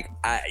whatever. And like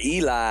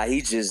Eli,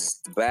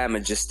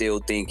 Bama just still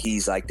think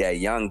he's like that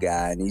young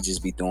guy, and he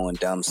just be doing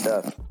dumb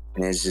stuff.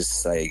 And it's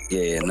just like,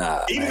 Even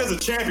as a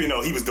champion,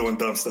 though, he was doing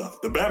dumb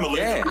stuff. The Bama,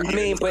 I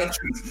mean, but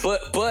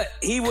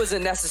he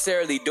wasn't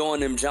necessarily doing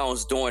them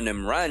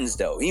runs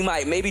though. He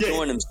might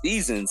during them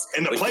seasons.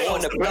 In the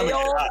playoffs,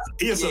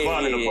 he is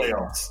surviving the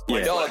playoffs.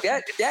 Yeah, dog.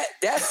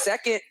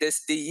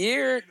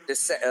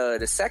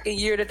 The second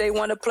year that they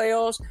won the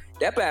playoffs,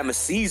 that Bama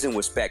season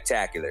was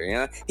spectacular. You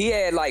know, he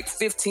had like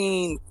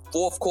 15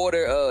 fourth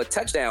quarter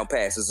touchdown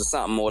passes or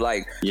something, or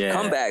like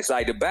comebacks.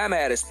 Like the Bama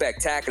had a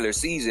spectacular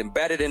season,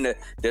 better than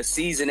the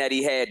season that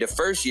he had the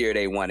first year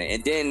they won it.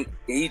 And then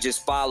he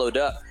just followed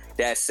up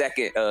that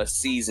second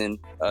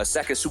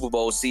Super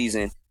Bowl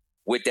season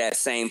with that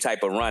same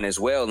type of run as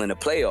well in the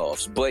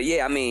playoffs. But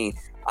I mean,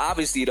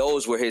 obviously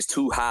those were his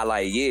two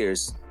highlight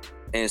years.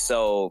 And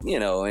so,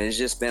 it's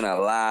just been a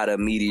lot of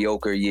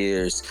mediocre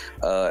years,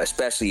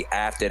 especially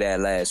after that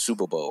last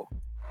Super Bowl.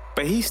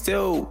 But he's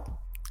still,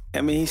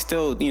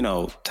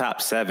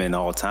 top 7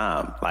 all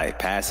time, like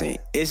passing.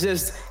 It's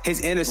just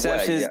his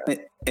interceptions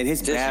and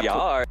his just bad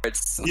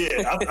yards.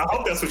 Yeah, I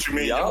hope that's what you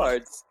mean.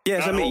 Yards.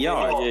 Yes, I mean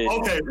yards.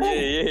 Okay.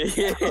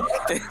 Yeah.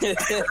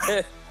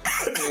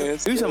 You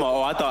talking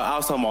about? I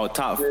was talking about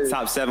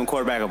top 7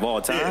 quarterback of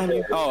all time.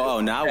 Yeah. No,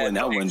 I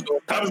wouldn't.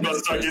 I was about to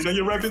start getting on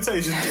your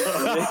reputation.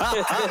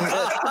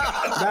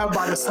 That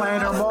about to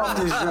slander him off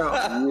this show.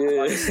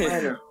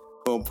 Yeah.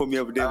 Gonna put me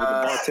over there with the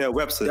Martell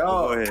Webster.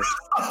 Go ahead.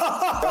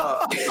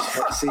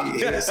 See,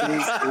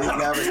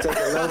 now it's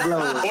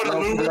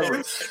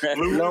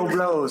taking low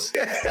blows.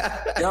 First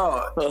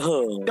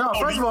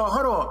of all,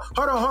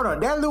 hold on.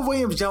 That Lou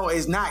Williams joke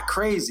is not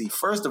crazy.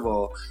 First of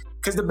all.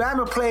 Because the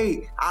Bama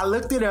played, I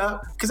looked it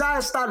up, because I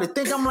started to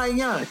think, I'm like,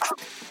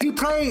 he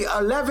played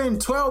 11,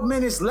 12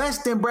 minutes less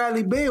than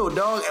Bradley Beal,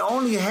 dog, and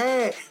only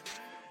had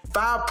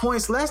 5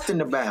 points less than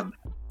the Bama.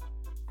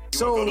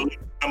 So,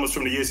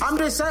 from the years I'm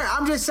just saying,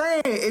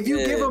 if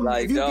you give him,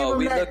 we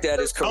looked at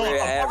his career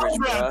average,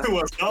 bro.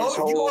 His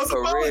whole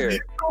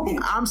career.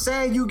 I'm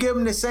saying you give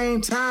him the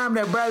same time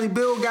that Bradley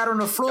Beal got on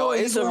the floor.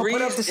 He's going to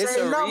put up the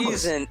same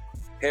numbers.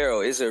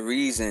 Harold, it's a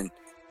reason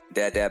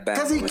that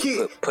Bama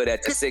was put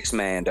at the 6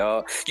 man,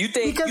 dog. You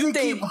think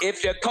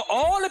if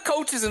all the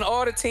coaches and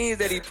all the teams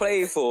that he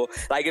played for,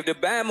 like if the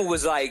Bama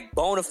was like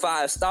bona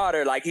fide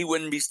starter, like he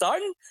wouldn't be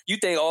starting? You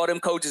think all them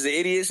coaches are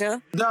idiots,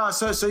 huh? No,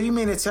 so you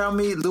mean to tell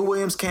me Lou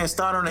Williams can't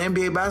start on the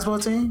NBA basketball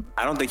team?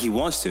 I don't think he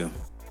wants to.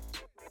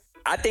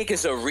 I think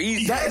it's a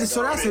reason. That's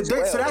different.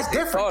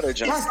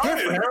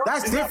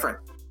 That's different.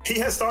 He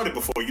has started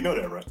before, you know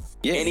that, right?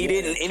 Yeah, and he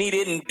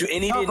didn't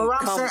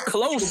come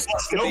close to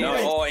being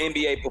an all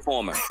NBA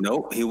performer.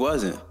 Nope, he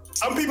wasn't.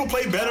 Some people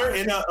play better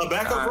in a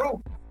backup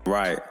role.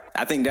 Right.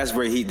 I think that's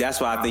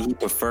why I think he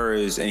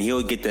prefers, and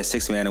he'll get that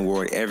 6 man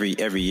award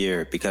every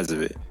year because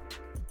of it.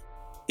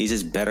 He's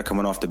just better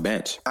coming off the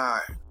bench. All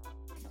right.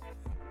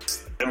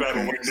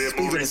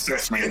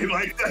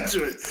 Like that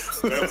shit.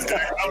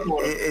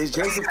 Is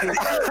Jason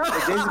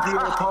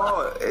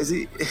Pierre-Paul? Is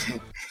he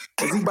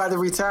about to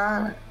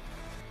retire?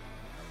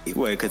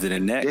 What? Because of the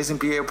neck? Jason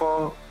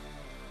Pierre-Paul?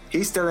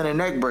 He's still in a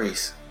neck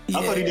brace.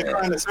 I thought he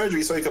declined the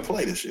surgery so he could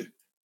play this shit.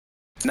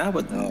 How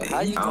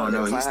you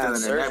gonna decline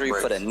surgery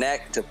for the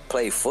neck to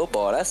play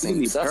football? That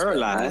seems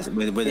paralyzed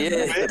with a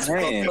left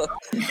hand.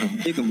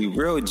 He can be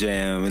real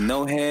jam with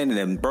no hand and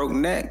a broke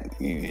neck.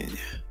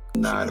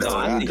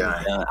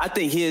 I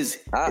think he had his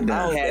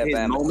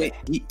moment.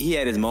 He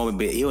had his moment,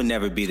 but he'll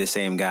never be the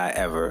same guy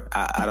ever.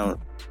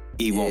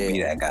 He won't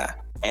be that guy.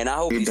 And I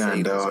hope he's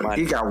done, dog.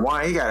 He got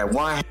one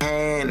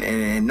hand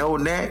and no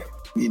neck.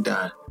 He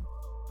done.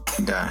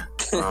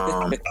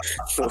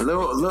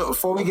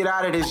 Before we get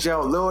out of this,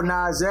 Joe, Lil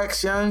Nas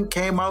X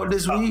came out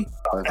this week.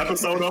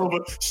 Episode over.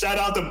 Shout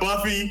out to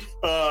Buffy,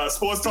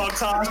 Sports Talk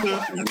Tasha.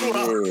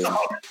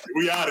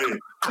 We out of here.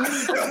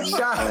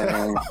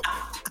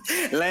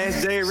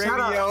 Lance J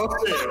Radio.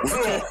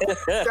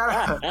 Shout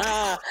out.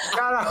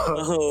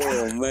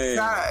 Oh man.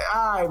 All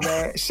right,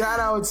 man. Shout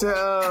out to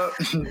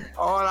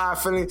all our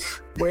affiliates.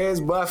 Where's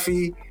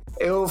Buffy,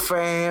 Ill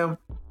Fam,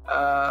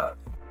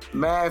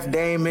 Math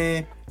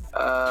Damon,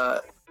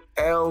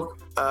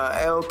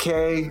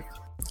 LK,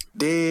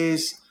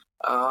 Diz.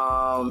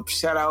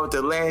 Shout out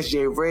to Lance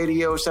J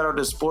Radio. Shout out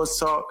to Sports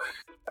Talk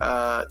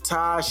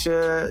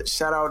Tasha.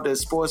 Shout out to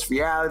Sports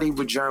Reality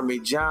with Jeremy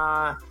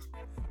John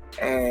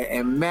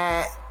and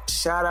Matt.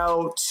 Shout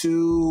out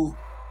to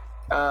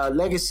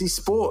Legacy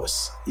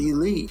Sports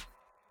Elite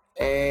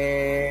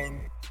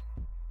and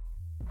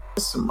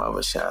some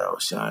other shout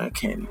outs. Sean, I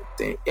can't even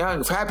think.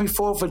 Young, happy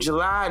 4th of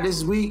July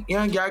this week.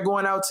 Young, y'all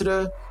going down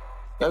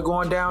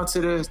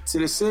to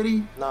the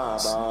city? Nah,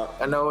 dog.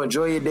 I know.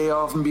 Enjoy your day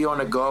off and be on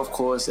the golf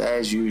course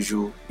as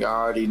usual. Y'all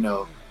already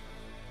know.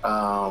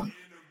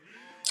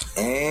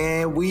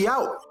 And we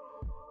out.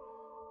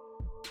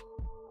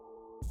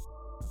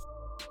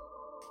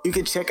 You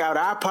can check out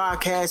our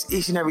podcast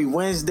each and every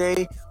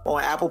Wednesday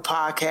on Apple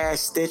Podcasts,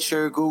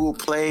 Stitcher, Google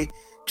Play.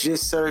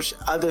 Just search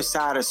Other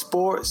Side of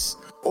Sports.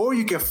 Or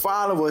you can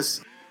follow us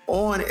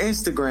on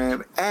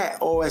Instagram at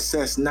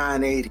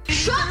OSS980.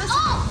 Shut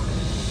up!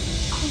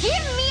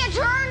 Give me a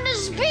turn to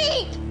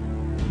speak!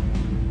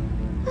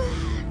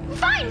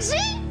 Fine,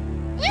 see?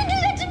 You do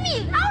that to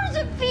me. How does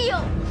it feel?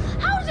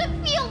 How does it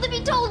feel to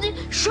be told to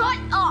shut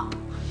up?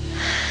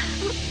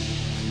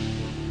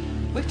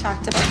 We've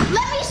talked about it.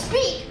 Let me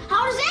speak.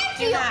 How does that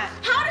feel?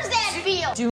 How does that feel?